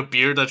Helsing with like a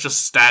beard that's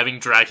just stabbing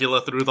Dracula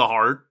through the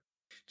heart.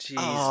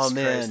 Jesus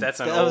Christ, that's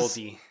an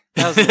oldie.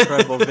 That was an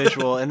incredible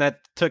visual, and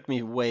that took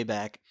me way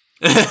back.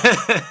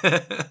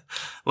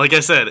 Like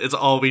I said, it's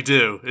all we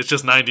do. It's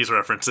just 90s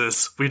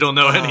references. We don't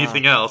know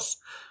anything else.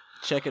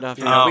 Check it off.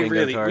 We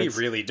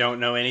really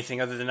don't know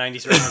anything other than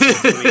 90s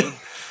references, do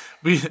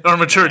we? Our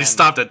maturity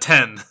stopped at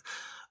 10.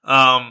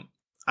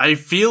 I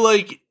feel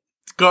like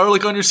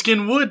garlic on your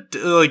skin would,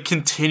 like,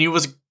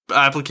 continuous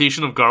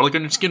application of garlic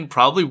on your skin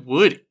probably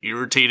would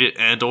irritate it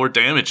and or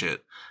damage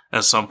it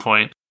at some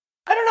point.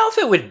 I don't know if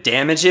it would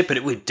damage it, but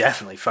it would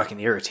definitely fucking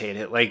irritate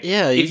it. Like,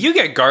 yeah, if you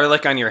get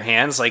garlic on your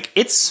hands, like,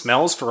 it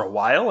smells for a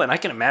while, and I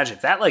can imagine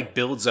if that, like,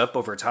 builds up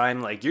over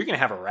time, like, you're gonna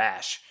have a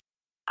rash.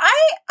 I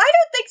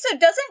don't think so.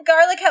 Doesn't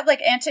garlic have,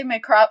 like,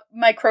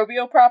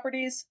 antimicrobial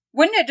properties?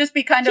 Wouldn't it just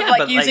be kind of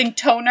like using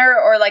toner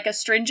or, like,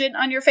 astringent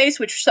on your face,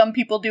 which some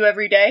people do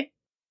every day?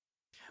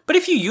 But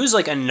if you use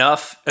like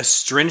enough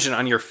astringent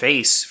on your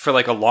face for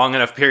like a long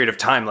enough period of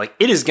time, like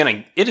it is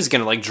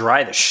gonna like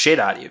dry the shit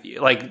out of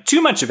you. Like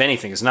too much of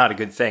anything is not a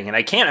good thing. And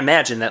I can't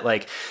imagine that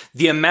like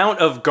the amount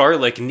of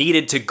garlic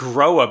needed to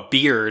grow a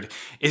beard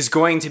is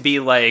going to be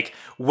like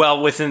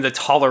well within the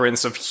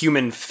tolerance of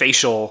human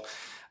facial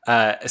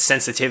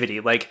sensitivity.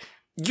 Like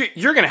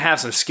you're gonna have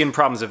some skin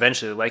problems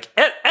eventually. Like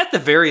at the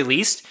very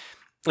least,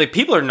 like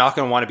people are not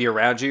gonna want to be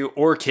around you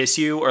or kiss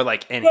you or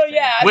like anything. Well,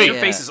 yeah, your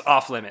face is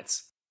off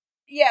limits.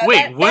 Yeah,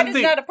 that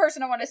is not a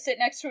person I want to sit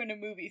next to in a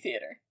movie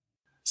theater.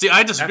 See,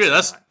 I disagree.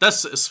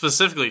 That's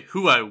specifically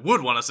who I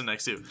would want to sit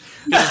next to.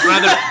 It's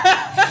rather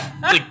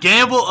the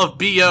gamble of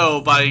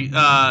B.O. by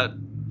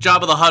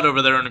Jabba the Hutt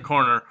over there in the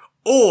corner,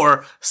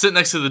 or sit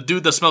next to the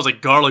dude that smells like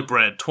garlic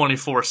bread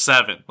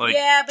 24/7. Like,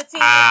 yeah, but see,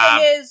 the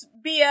thing is,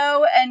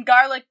 B.O. and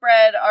garlic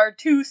bread are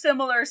two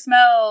similar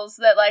smells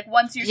that, like,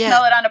 once you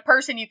smell it on a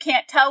person, you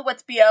can't tell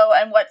what's B.O.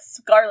 and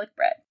what's garlic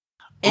bread.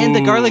 And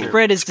the garlic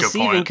bread is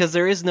deceiving because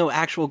there is no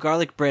actual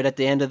garlic bread at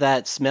the end of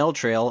that smell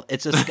trail.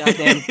 It's just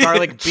goddamn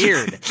garlic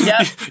beard.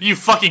 Yep. You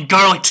fucking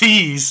garlic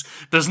tease.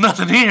 There's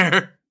nothing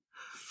here.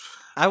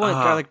 I want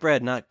garlic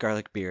bread, not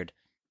garlic beard.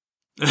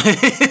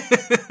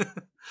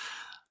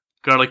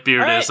 Garlic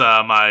beard is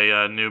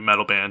my new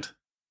metal band.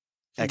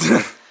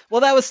 Excellent.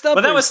 Well, that was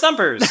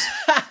Stumpers.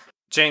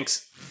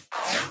 Jinx.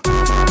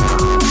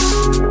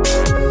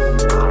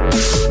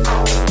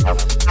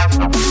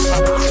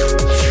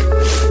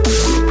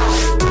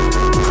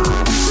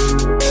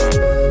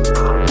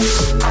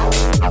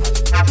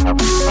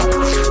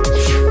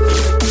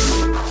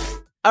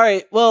 All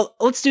right, well,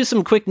 let's do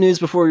some quick news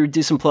before we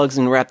do some plugs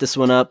and wrap this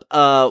one up.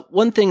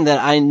 One thing that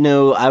I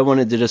know I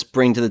wanted to just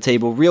bring to the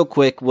table real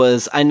quick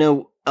was, I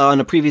know on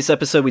a previous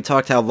episode we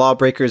talked how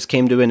Lawbreakers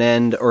came to an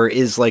end or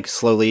is like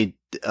slowly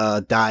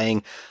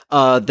dying.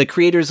 The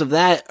creators of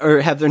that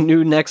have their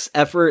new next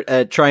effort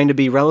at trying to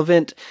be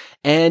relevant,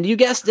 and you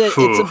guessed it,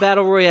 it's a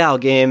battle royale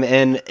game,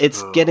 and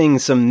it's getting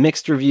some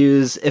mixed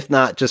reviews, if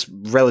not just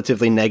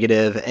relatively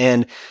negative.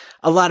 And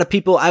a lot of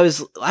people, I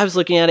was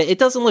looking at it. It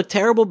doesn't look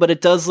terrible, but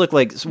it does look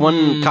like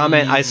one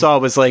comment I saw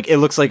was like, it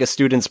looks like a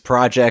student's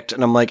project.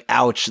 And I'm like,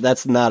 ouch,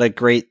 that's not a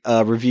great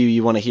review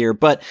you want to hear.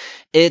 But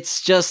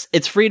it's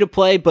free to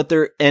play, but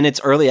and it's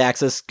early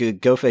access.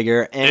 Go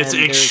figure. And it's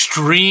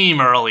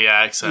extreme early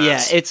access.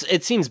 Yeah,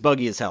 it seems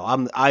buggy as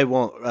hell. I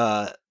won't,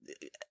 I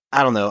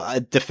don't know,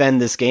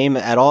 defend this game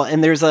at all.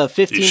 And there's a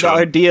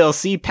 $15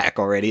 DLC pack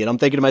already. And I'm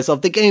thinking to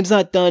myself, the game's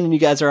not done and you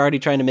guys are already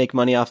trying to make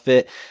money off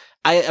it.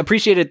 I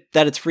appreciate it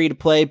that it's free to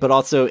play, but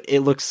also it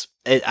looks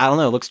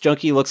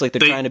junky. It looks like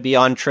they're trying to be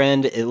on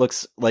trend. It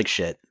looks like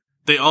shit.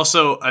 They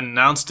also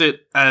announced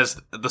it as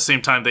the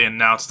same time they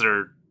announced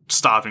their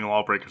stopping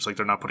Lawbreakers. Like,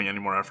 they're not putting any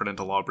more effort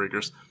into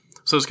Lawbreakers.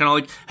 So it's kind of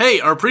like, hey,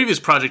 our previous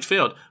project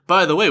failed.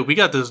 By the way, we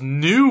got this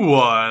new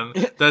one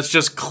that's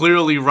just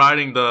clearly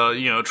riding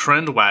the,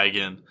 trend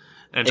wagon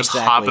and just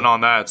hopping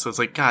on that. So it's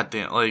like,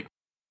 goddamn, like,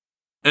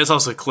 it's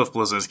also Cliff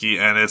Bleszinski,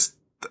 and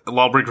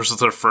Lawbreakers is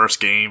their first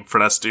game for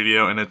that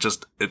studio, and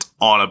it's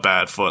on a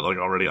bad foot, like,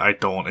 already. I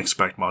don't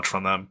expect much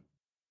from them.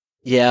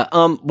 Yeah,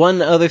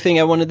 one other thing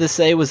I wanted to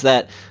say was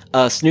that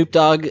Snoop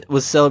Dogg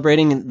was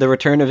celebrating the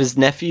return of his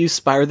nephew,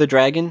 Spyro the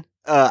Dragon.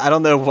 I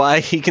don't know why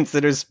he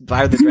considers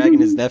Spyro the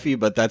Dragon his nephew,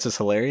 but that's just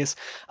hilarious.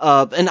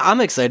 And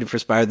I'm excited for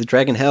Spyro the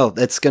Dragon. Hell,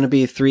 it's going to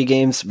be 3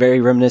 games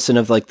very reminiscent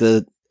of like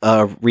the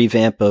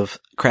revamp of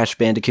Crash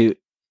Bandicoot.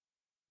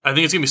 I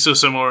think it's going to be so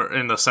similar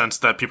in the sense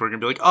that people are going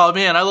to be like, oh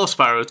man, I love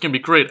Spyro, it's going to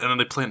be great. And then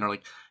they play it and they're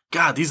like,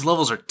 God, these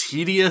levels are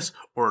tedious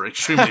or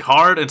extremely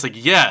hard. And it's like,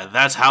 yeah,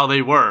 that's how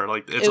they were.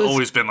 Like, it's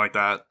always been like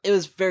that. It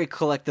was very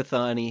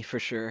collect-a-thon-y for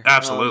sure.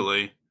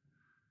 Absolutely.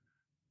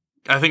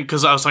 I think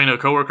because I was talking to a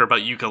coworker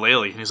about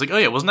Yooka-Laylee, and he's like, oh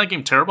yeah, wasn't that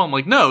game terrible? I'm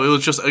like, no,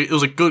 it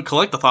was a good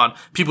collect-a-thon.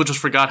 People just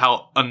forgot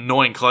how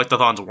annoying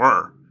collect-a-thons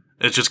were.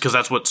 It's just because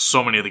that's what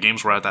so many of the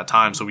games were at that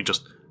time, so we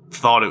just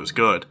thought it was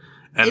good.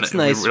 And it's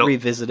nice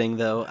revisiting,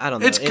 though. I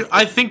don't know.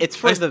 I think it's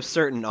for the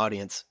certain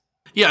audience.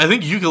 Yeah, I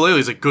think Yooka-Laylee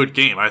is a good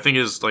game. I think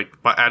it's, like,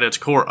 at its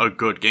core, a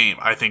good game.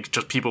 I think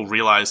just people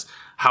realize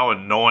how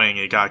annoying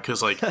it got,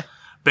 because, like,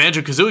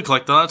 Banjo-Kazooie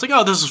Collectathon, it's like,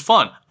 oh, this is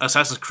fun.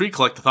 Assassin's Creed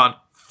Collectathon,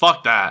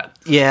 fuck that.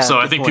 Yeah. So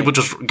I think people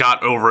just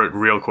got over it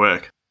real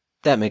quick.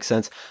 That makes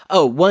sense.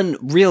 Oh, one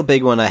real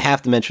big one I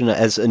have to mention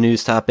as a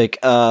news topic.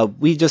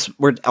 We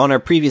were on our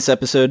previous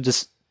episode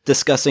just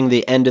discussing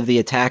the end of the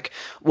attack.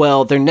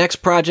 Well, their next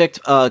project,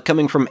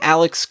 coming from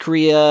Alex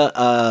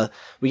Korea,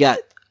 we got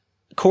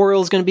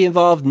Coral's going to be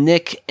involved,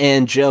 Nick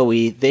and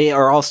Joey. They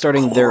are all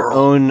starting their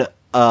own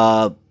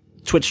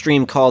Twitch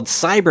stream called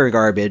Cyber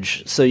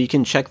Garbage, so you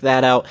can check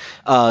that out.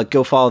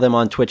 Go follow them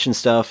on Twitch and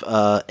stuff,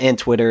 and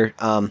Twitter.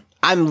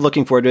 I'm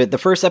looking forward to it. The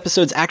first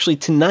episode's actually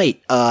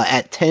tonight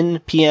at 10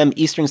 p.m.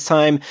 Eastern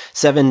Time,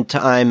 7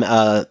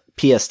 time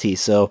PST,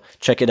 so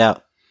check it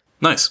out.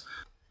 Nice.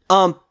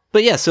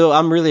 But yeah, so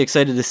I'm really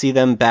excited to see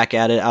them back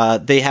at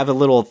it. They have a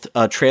little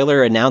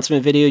trailer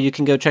announcement video you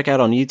can go check out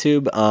on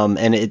YouTube.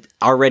 And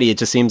it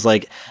just seems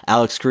like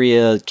Alex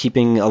Korea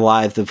keeping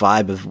alive the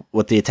vibe of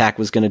what the attack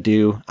was going to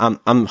do.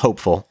 I'm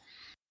hopeful.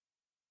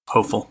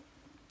 Hopeful.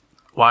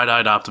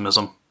 Wide-eyed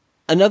optimism.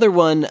 Another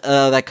one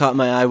that caught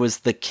my eye was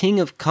the King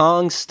of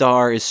Kong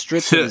star is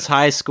stripped of his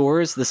high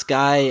scores. This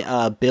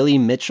guy, Billy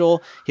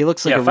Mitchell, he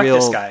looks like a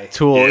real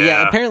tool.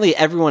 Yeah, apparently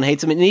everyone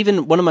hates him. And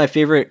even one of my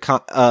favorite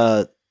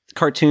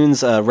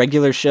cartoons,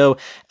 Regular Show,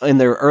 in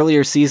their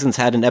earlier seasons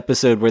had an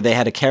episode where they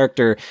had a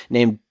character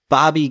named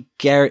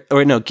Garrett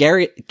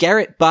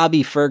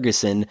Bobby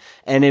Ferguson,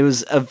 and it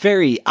was a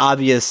very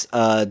obvious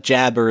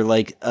jab or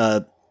like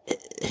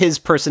his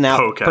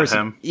personality.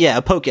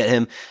 A poke at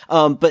him.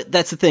 But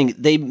that's the thing.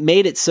 They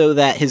made it so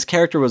that his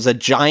character was a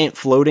giant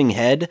floating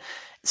head.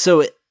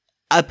 So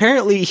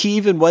apparently he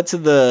even went to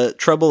the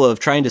trouble of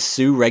trying to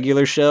sue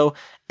Regular Show,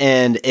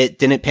 and it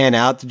didn't pan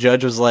out. The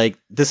judge was like,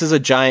 this is a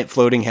giant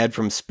floating head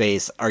from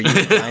space. Are you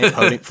a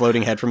giant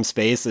floating head from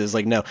space? It was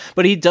like, no.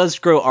 But he does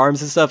grow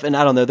arms and stuff, and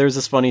I don't know, there's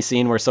this funny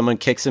scene where someone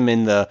kicks him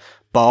in the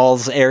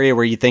balls area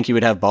where you think he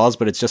would have balls,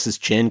 but it's just his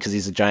chin because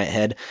he's a giant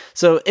head.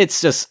 So it's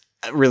just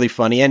really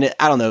funny, and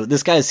I don't know,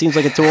 this guy seems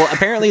like a tool.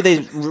 Apparently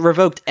they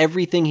revoked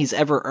everything he's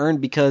ever earned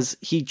because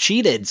he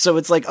cheated. So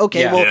it's like,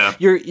 okay,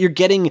 you're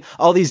getting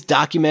all these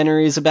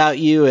documentaries about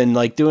you and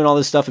like doing all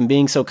this stuff and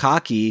being so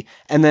cocky,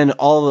 and then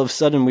all of a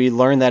sudden we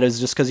learn that it was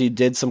just because you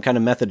did some kind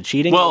of method of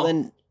cheating. Well,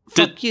 then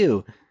fuck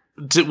you.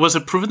 Was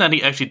it proven that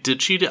he actually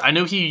did cheat? I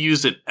know he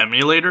used an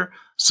emulator,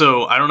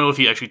 so I don't know if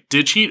he actually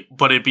did cheat,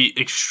 but it'd be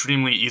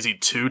extremely easy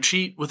to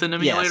cheat with an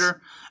emulator.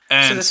 Yes.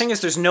 And so the thing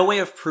is, there's no way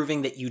of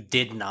proving that you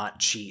did not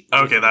cheat.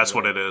 Okay, that's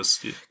what it is.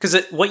 Because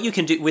what you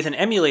can do with an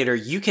emulator,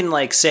 you can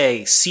like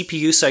say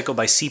CPU cycle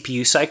by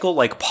CPU cycle,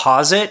 like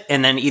pause it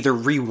and then either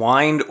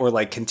rewind or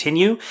like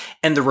continue,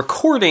 and the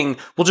recording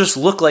will just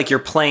look like you're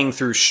playing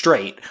through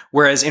straight.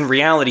 Whereas in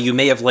reality, you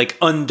may have like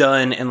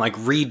undone and like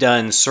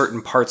redone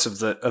certain parts of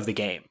the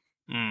game.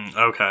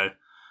 Okay.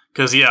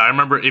 Because I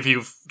remember if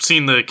you've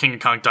seen the King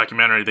of Kong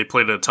documentary, they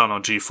played it a ton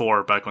on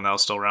G4 back when that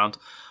was still around.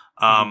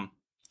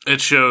 It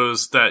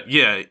shows that,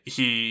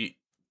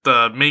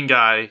 the main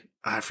guy,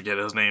 I forget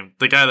his name,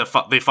 the guy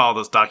that they follow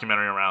this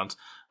documentary around,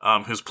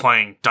 who's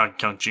playing Donkey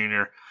Kong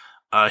Jr.,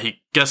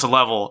 he gets a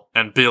level,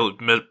 and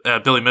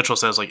Billy Mitchell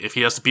says, like, if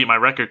he has to beat my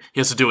record, he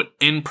has to do it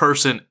in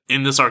person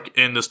in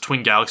this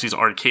Twin Galaxies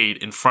arcade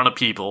in front of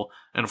people,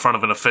 in front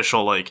of an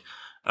official, like,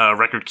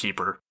 record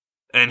keeper.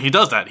 And he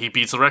does that. He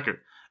beats the record.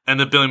 And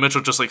then Billy Mitchell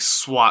just, like,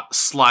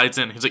 slides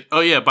in. He's like, oh,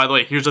 yeah, by the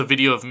way, here's a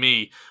video of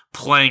me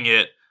playing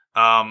it.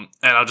 And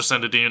I'll just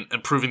send it to you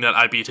and proving that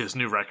I beat his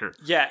new record.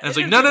 Yeah. And it's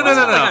like, no. Like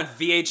on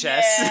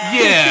VHS.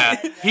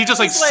 Yeah. He just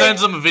like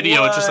sends him a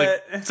video. It's just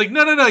like, it's like,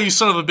 no, you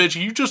son of a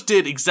bitch. You just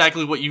did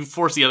exactly what you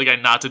forced the other guy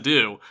not to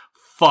do.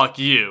 Fuck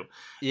you.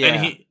 Yeah.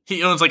 And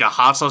he owns like a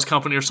hot sauce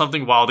company or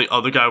something, while the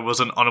other guy was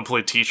an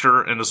unemployed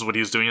teacher, and this is what he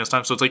was doing this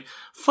time. So it's like,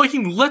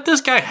 fucking let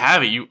this guy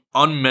have it, you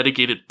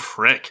unmedicated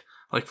prick.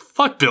 Like,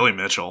 fuck Billy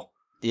Mitchell.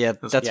 Yeah,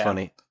 that's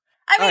funny.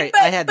 I mean, Alright,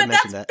 but, I had to but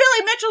mention that's that.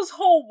 Billy Mitchell's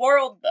whole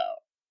world, though.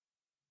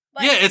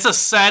 Like, Yeah, it's a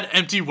sad,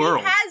 empty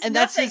world. He has And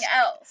that's nothing his-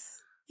 else.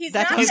 He's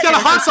that's not his He's got a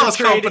hot character sauce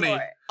portrayed company.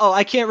 for it. Oh,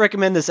 I can't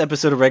recommend this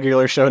episode of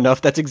Regular Show enough.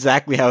 That's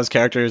exactly how his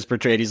character is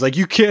portrayed. He's like,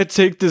 you can't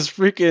take this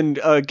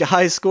freaking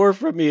high score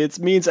from me. It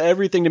means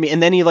everything to me.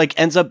 And then he like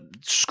ends up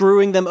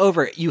screwing them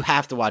over. You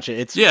have to watch it.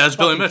 It's Yeah, it's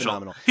Billy fucking Mitchell.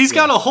 phenomenal. He's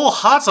got a whole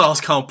hot sauce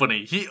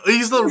company.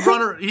 He's the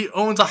runner. He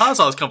owns a hot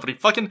sauce company.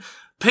 Fucking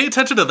pay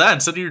attention to that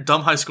instead of your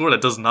dumb high score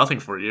that does nothing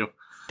for you.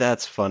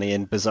 That's funny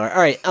and bizarre. All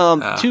right,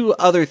 two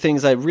other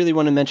things I really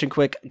want to mention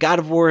quick. God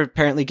of War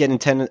apparently getting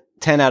 10 out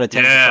of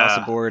 10 across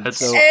the board. It's-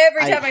 So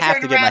Every time I have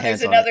turn to get my around, hands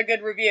there's on it. another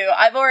good review.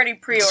 I've already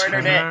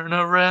pre-ordered it. Turn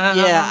around.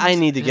 Yeah, I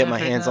need to get my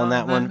every hands on now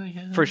that and one then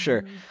again. for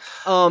sure.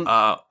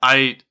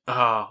 I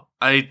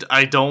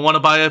don't want to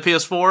buy a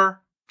PS4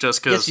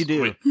 just because Yes, you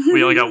do.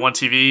 we only got one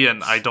TV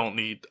and I don't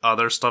need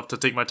other stuff to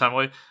take my time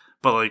away.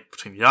 But like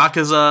between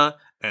Yakuza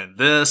and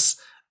this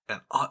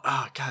and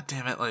god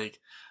damn it, like,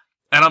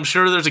 and I'm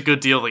sure there's a good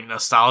deal of like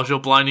nostalgia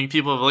blinding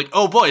people of like,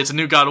 oh boy, it's a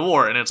new God of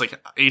War and it's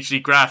like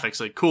HD graphics,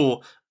 like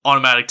cool,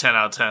 automatic 10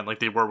 out of 10 like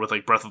they were with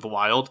like Breath of the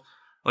Wild.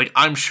 Like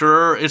I'm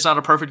sure it's not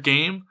a perfect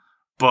game,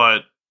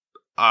 but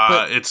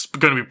it's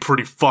gonna be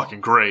pretty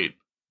fucking great.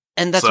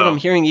 And that's what I'm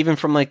hearing even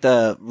from like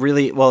the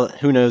really, well,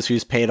 who knows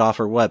who's paid off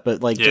or what,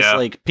 but like just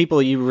like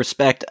people you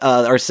respect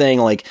are saying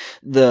like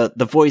the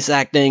voice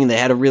acting, they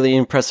had a really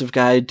impressive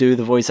guy do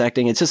the voice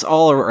acting. It's just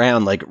all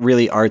around like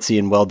really artsy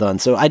and well done.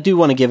 So I do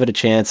want to give it a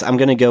chance. I'm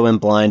going to go in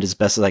blind as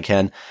best as I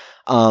can.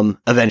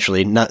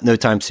 Eventually, no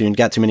time soon.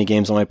 Got too many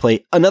games on my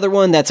plate. Another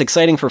one that's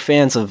exciting for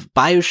fans of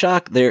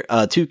BioShock. Their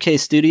 2K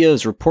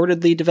Studios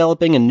reportedly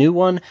developing a new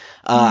one.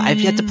 I've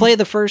yet to play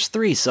the first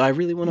 3, so I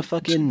really want to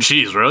fucking.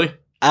 Jeez, really?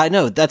 I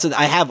know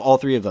I have all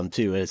 3 of them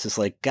too, and it's just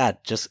like, God,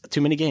 just too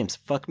many games.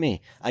 Fuck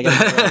me. I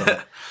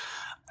got.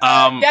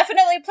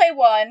 Definitely play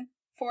 1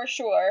 for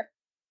sure.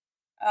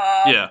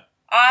 Yeah.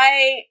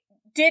 I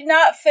did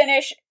not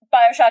finish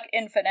BioShock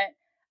Infinite.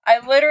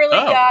 I literally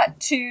got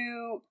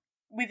to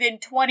within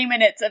 20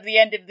 minutes of the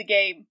end of the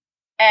game,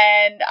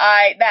 and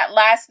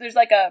there's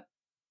like a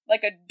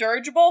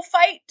dirigible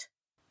fight.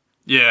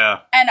 Yeah.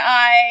 And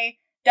I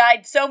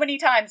died so many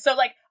times. So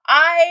like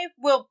I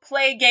will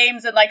play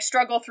games and like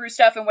struggle through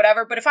stuff and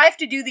whatever, but if I have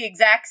to do the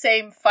exact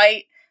same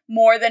fight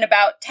more than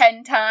about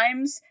 10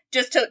 times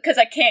just because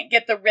I can't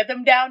get the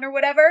rhythm down or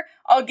whatever,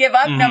 I'll give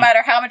up no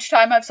matter how much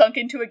time I've sunk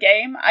into a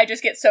game. I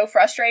just get so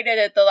frustrated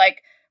at the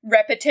like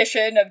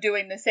repetition of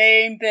doing the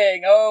same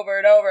thing over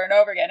and over and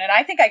over again. And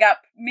I think I got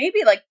maybe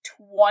like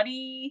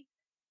 20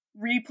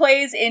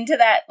 replays into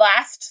that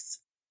last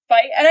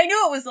fight, and I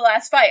knew it was the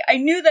last fight. I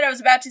knew that I was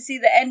about to see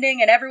the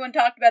ending, and everyone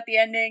talked about the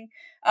ending,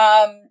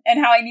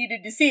 and how I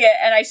needed to see it,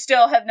 and I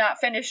still have not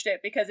finished it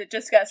because it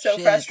just got so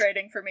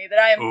frustrating for me that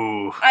I am.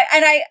 Ooh.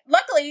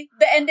 Luckily,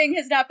 the ending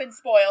has not been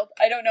spoiled.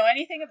 I don't know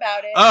anything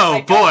about it.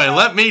 Oh boy,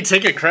 let me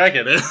take a crack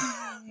at it.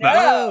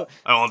 No.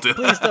 I won't do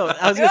Please that.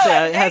 don't. I was gonna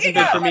say it hasn't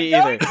been for me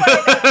either.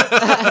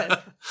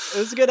 Either. It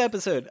was a good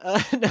episode.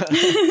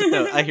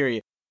 No, I hear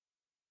you.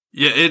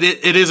 Yeah,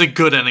 it is a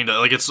good ending though.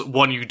 Like it's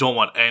one you don't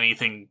want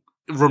anything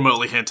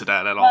remotely hinted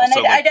at all. Well, and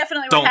so I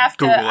definitely would don't have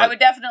to. Google it. I would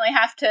definitely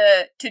have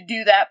to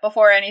do that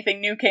before anything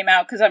new came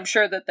out because I'm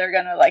sure that they're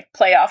gonna like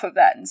play off of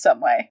that in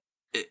some way.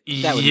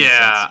 That would make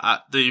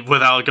sense.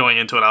 Without going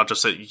into it, I'll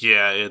just say,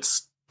 yeah,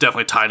 it's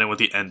definitely tied in with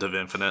the end of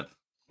Infinite.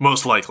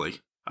 Most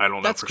likely. I don't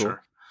know That's for cool.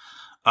 sure.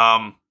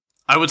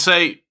 I would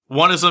say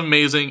 1 is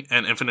amazing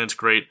and Infinite's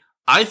great.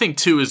 I think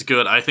 2 is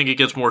good. I think it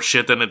gets more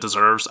shit than it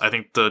deserves. I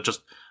think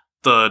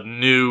the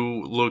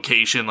new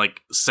location,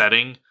 like,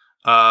 setting,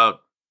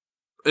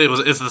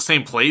 it's the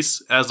same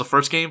place as the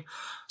first game.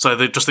 So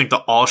I just think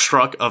the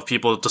awestruck of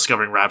people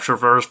discovering Rapture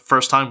for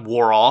first time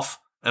wore off,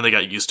 and they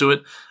got used to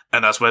it,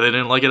 and that's why they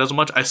didn't like it as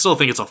much. I still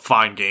think it's a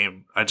fine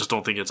game. I just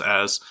don't think it's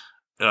as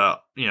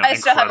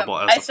incredible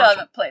as the first one.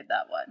 haven't played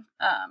that one.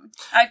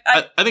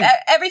 I think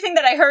everything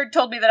that I heard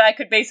told me that I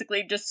could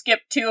basically just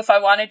skip 2 if I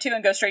wanted to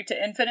and go straight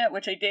to Infinite,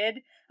 which I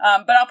did.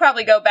 But I'll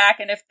probably go back,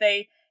 and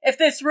if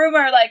this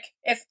rumor, like,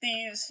 if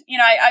these,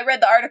 I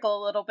read the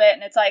article a little bit,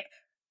 and it's like,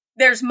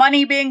 there's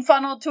money being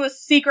funneled to a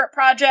secret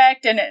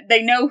project, and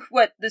they know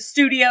what the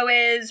studio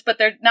is, but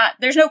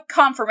there's no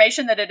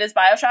confirmation that it is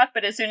BioShock,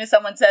 but as soon as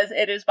someone says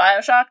it is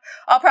BioShock,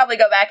 I'll probably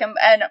go back and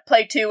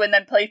play 2 and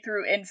then play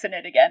through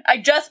Infinite again. I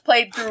just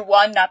played through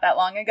 1 not that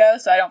long ago,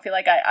 so I don't feel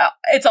like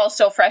it's all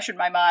still fresh in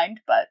my mind,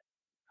 but...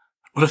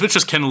 What if it's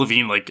just Ken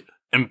Levine, like,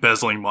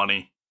 embezzling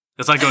money?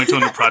 It's not going to a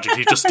new project,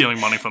 he's just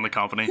stealing money from the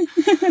company.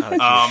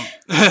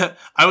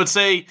 I would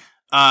say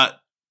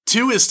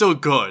 2 is still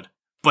good.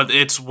 But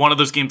it's one of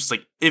those games,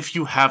 like, if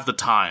you have the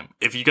time,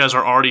 if you guys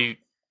are already,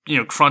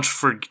 crunched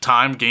for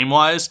time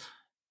game-wise,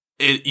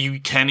 you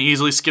can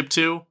easily skip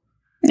 2.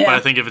 Yeah. But I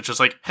think if it's just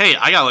like, hey,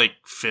 I got, like,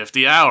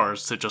 50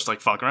 hours to just,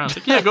 like, fuck around. It's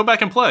like, yeah, go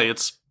back and play.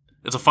 It's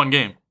a fun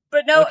game.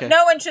 But no Okay.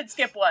 one should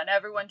skip one.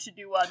 Everyone should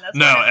do one. That's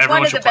No, one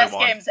everyone of should the play best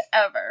one. games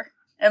ever,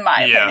 in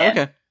my Yeah. opinion.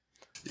 Okay.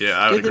 Yeah,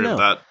 I would Good to agree with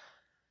know. that.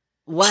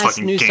 Last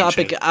fucking news game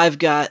topic changer. I've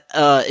got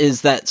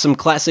is that some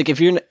classic, if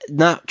you're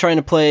not trying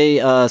to play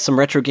some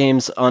retro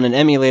games on an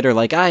emulator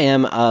like I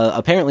am,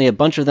 apparently a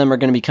bunch of them are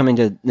going to be coming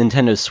to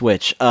Nintendo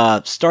Switch.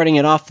 Starting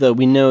it off, though,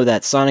 we know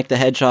that Sonic the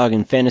Hedgehog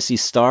and Phantasy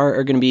Star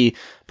are going to be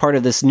part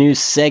of this new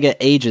Sega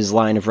Ages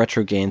line of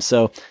retro games,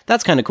 so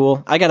that's kind of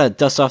cool. I got to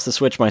dust off the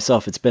Switch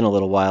myself. It's been a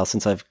little while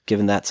since I've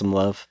given that some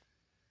love.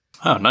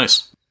 Oh,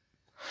 nice.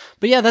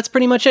 But yeah, that's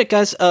pretty much it,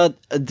 guys.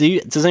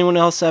 Does anyone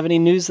else have any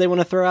news they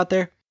want to throw out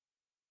there?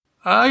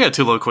 I got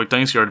two little quick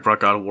things. You already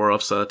brought God of War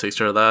up, so that takes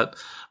care of that.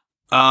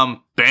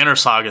 Banner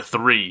Saga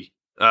 3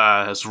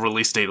 his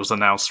release date was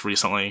announced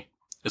recently.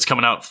 It's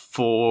coming out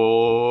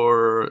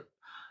for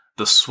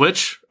the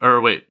Switch.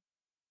 Or wait,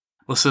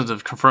 listen to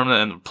confirm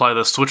that and apply.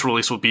 The Switch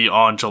release will be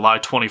on July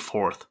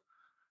 24th.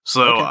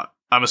 So Okay.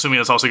 I'm assuming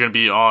it's also going to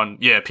be on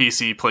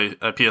PC,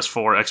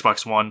 PS4,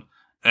 Xbox One,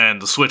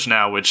 and the Switch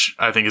now, which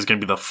I think is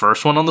going to be the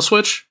first one on the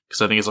Switch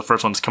because I think it's the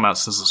first one to come out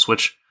since the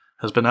Switch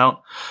has been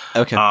out.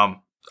 Okay.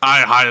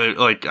 I highly,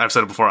 like I've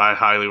said it before, I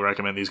highly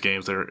recommend these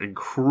games. They're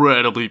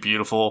incredibly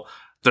beautiful.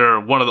 They're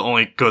one of the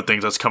only good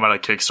things that's come out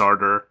of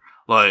Kickstarter.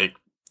 Like,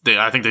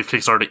 I think they've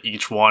Kickstarted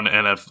each one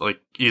and have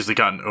like easily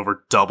gotten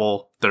over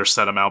double their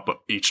set amount, but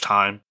each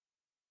time.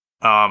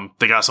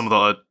 They got some of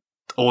the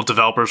old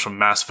developers from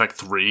Mass Effect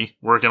 3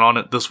 working on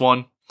it, this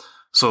one.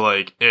 So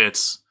like,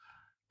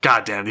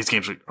 goddamn, these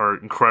games are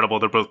incredible.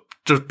 They're both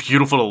just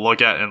beautiful to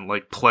look at and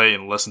like play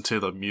and listen to.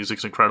 The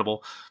music's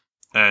incredible.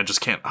 And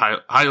just can't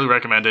highly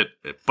recommend it.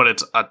 But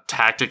it's a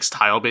tactics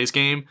tile-based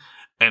game,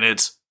 and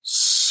it's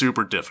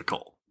super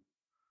difficult.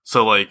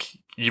 So, like,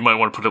 you might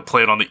want to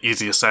play it on the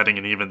easiest setting,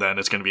 and even then,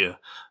 it's going to be a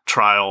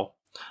trial.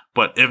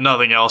 But if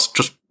nothing else,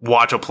 just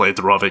watch a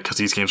playthrough of it, because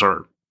these games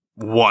are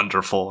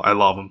wonderful. I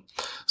love them.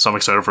 So I'm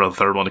excited for the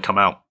third one to come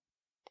out.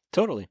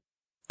 Totally.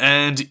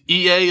 And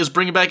EA is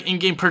bringing back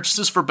in-game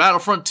purchases for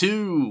Battlefront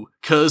 2,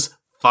 because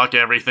fuck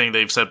everything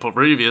they've said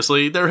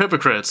previously. They're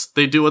hypocrites.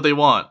 They do what they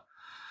want.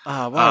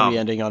 Why are we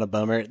ending on a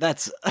bummer?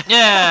 That's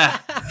Yeah,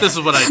 this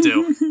is what I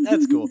do.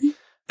 that's cool.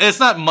 It's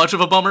not much of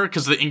a bummer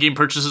because the in-game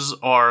purchases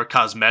are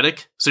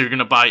cosmetic. So you're going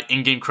to buy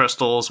in-game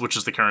crystals, which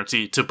is the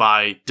currency, to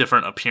buy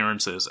different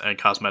appearances and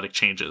cosmetic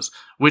changes,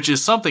 which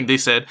is something they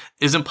said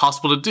is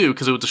impossible to do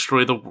because it would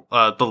destroy the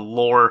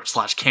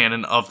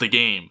lore/canon of the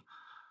game.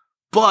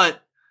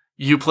 But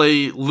you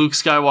play Luke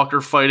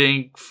Skywalker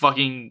fighting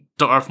fucking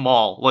Darth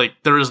Maul.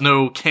 Like, there is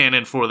no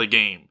canon for the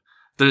game.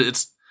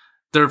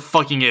 They're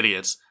fucking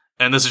idiots.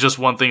 And this is just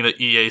one thing that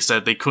EA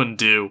said they couldn't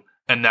do,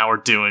 and now are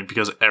doing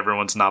because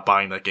everyone's not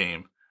buying that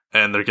game,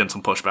 and they're getting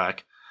some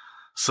pushback.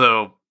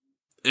 So,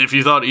 if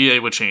you thought EA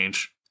would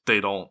change,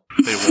 they don't.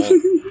 They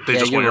won't. They Yeah,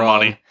 just you're want your wrong.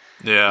 money.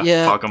 Yeah,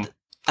 Yeah. fuck them.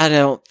 I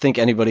don't think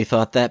anybody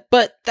thought that,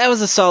 but that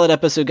was a solid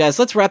episode, guys.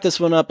 Let's wrap this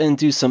one up and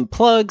do some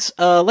plugs.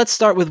 Let's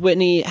start with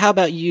Whitney. How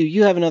about you?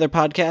 You have another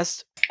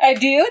podcast. I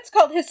do. It's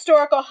called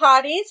Historical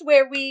Hotties,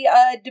 where we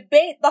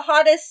debate the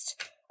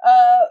hottest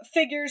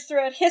figures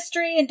throughout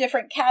history in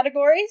different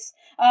categories.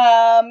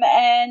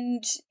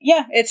 And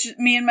yeah, it's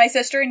me and my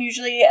sister and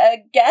usually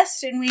a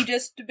guest, and we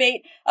just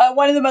debate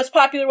one of the most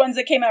popular ones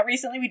that came out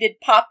recently. We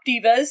did Pop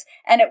Divas,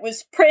 and it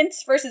was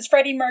Prince versus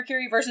Freddie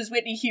Mercury versus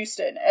Whitney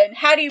Houston. And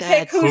how do you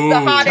pick That's who's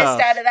the hottest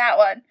tough. out of that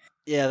one?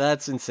 Yeah,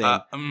 that's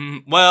insane.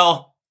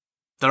 Well,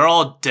 they're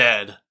all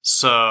dead,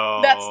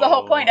 so... That's the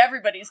whole point.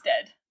 Everybody's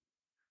dead.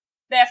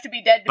 They have to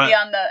be dead to be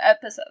on the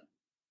episode.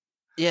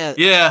 Yeah,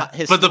 Yeah,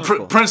 but the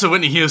historical. Prince and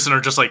Whitney Houston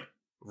are just like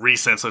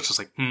recent, so it's just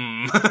like,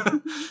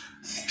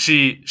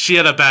 She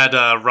had a bad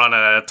run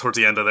at it towards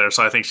the end of there,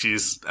 so I think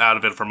she's out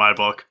of it for my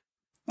book.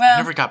 Well, I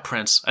never got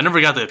Prince. I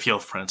never got the appeal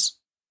of Prince.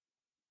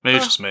 Maybe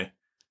it's just me.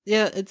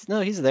 Yeah,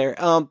 he's there.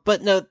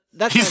 But no,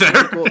 that's He's not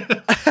there. cool.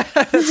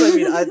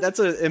 That's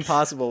an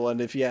impossible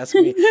one if you ask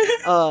me.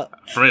 For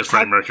me, it's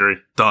Freddie Mercury.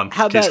 Done.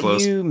 How Case about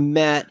closed. you,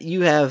 Matt?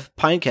 You have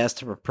Pinecast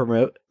to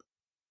promote.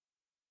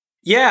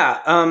 Yeah,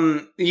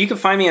 you can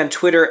find me on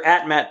Twitter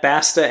at Matt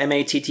Basta,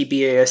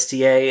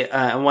 MattBasta.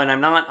 And when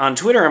I'm not on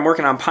Twitter, I'm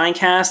working on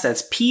Pinecast.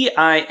 That's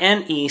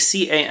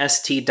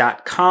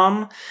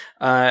PINECAST.com.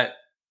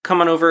 Come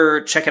on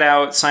over, check it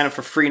out, sign up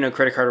for free, no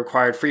credit card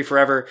required, free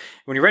forever.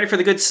 When you're ready for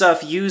the good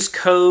stuff, use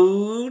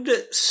code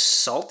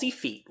Salty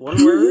Feet,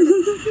 one word,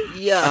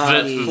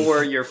 Yeah.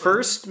 for your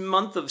first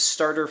month of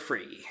starter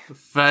free.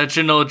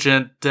 Vaginal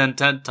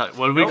dental.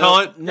 What do we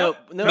call it? No.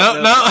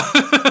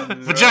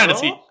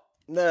 Vaginity.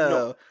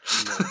 No.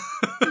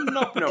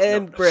 Nope.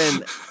 And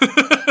Bryn,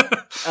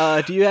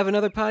 do you have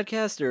another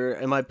podcast, or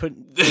am I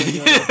putting?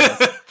 You on the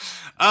podcast?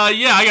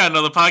 Yeah, I got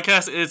another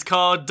podcast. It's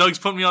called Doug's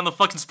Put Me on the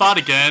Fucking Spot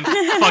Again.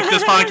 Fuck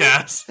this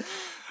podcast.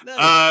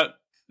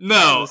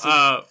 No.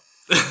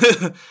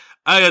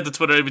 I had the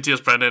Twitter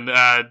ABTS Brendan.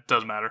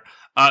 Doesn't matter.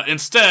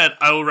 Instead,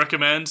 I will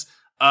recommend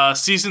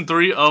season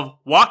 3 of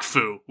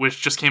Wakfu,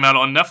 which just came out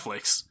on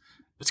Netflix.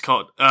 It's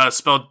called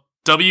spelled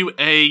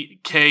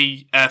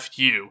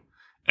WAKFU,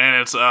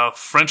 and it's a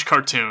French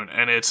cartoon,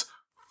 and it's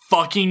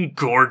fucking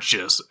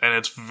gorgeous, and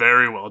it's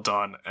very well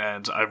done,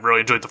 and I've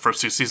really enjoyed the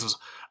first 2 seasons.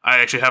 I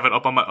actually have it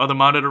up on my other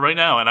monitor right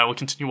now, and I will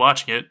continue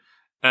watching it,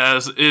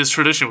 as is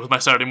tradition with my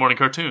Saturday morning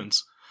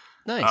cartoons.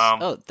 Nice.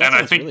 That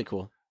sounds really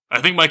cool.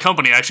 I think my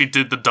company actually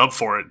did the dub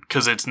for it,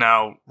 because it's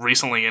now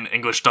recently in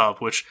English dub,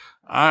 which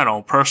I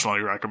don't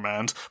personally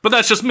recommend, but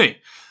that's just me.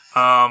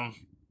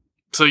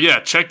 So yeah,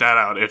 check that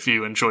out if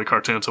you enjoy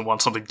cartoons and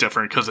want something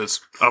different, because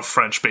it's a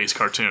French-based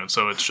cartoon,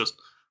 so it's just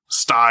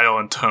style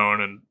and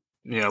tone and,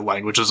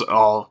 languages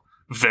all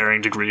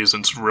varying degrees,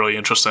 and it's really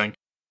interesting.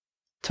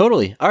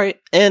 Totally. All right.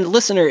 And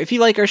listener, if you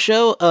like our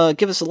show,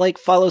 give us a like,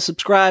 follow,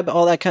 subscribe,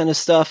 all that kind of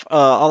stuff.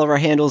 All of our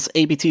handles,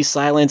 ABT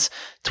Silence,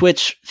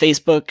 Twitch,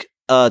 Facebook,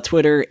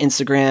 Twitter,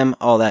 Instagram,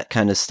 all that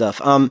kind of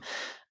stuff. And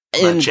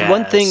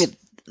one thing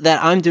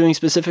that I'm doing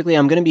specifically,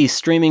 I'm going to be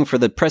streaming for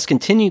the Press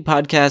Continue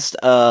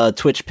podcast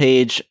Twitch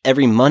page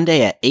every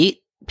Monday at 8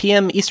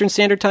 p.m. Eastern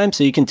Standard Time,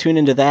 so you can tune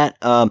into that.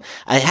 I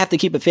have to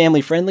keep it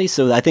family friendly,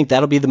 so I think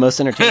that'll be the most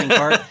entertaining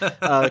part,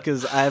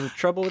 because I have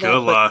trouble with that.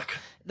 Good luck.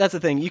 That's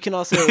the thing. You can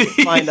also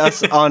find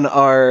us on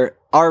our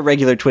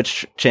regular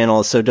Twitch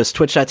channel, so just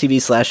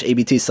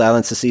twitch.tv/ABT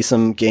Silence to see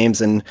some games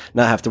and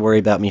not have to worry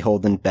about me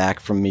holding back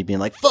from me being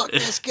like, fuck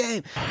this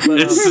game. But,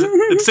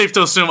 it's safe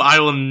to assume I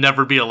will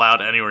never be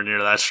allowed anywhere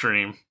near that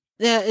stream.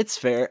 Yeah, it's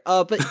fair.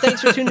 But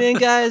thanks for tuning in,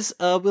 guys.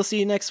 We'll see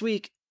you next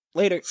week.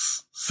 Later.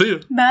 See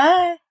you.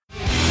 Bye.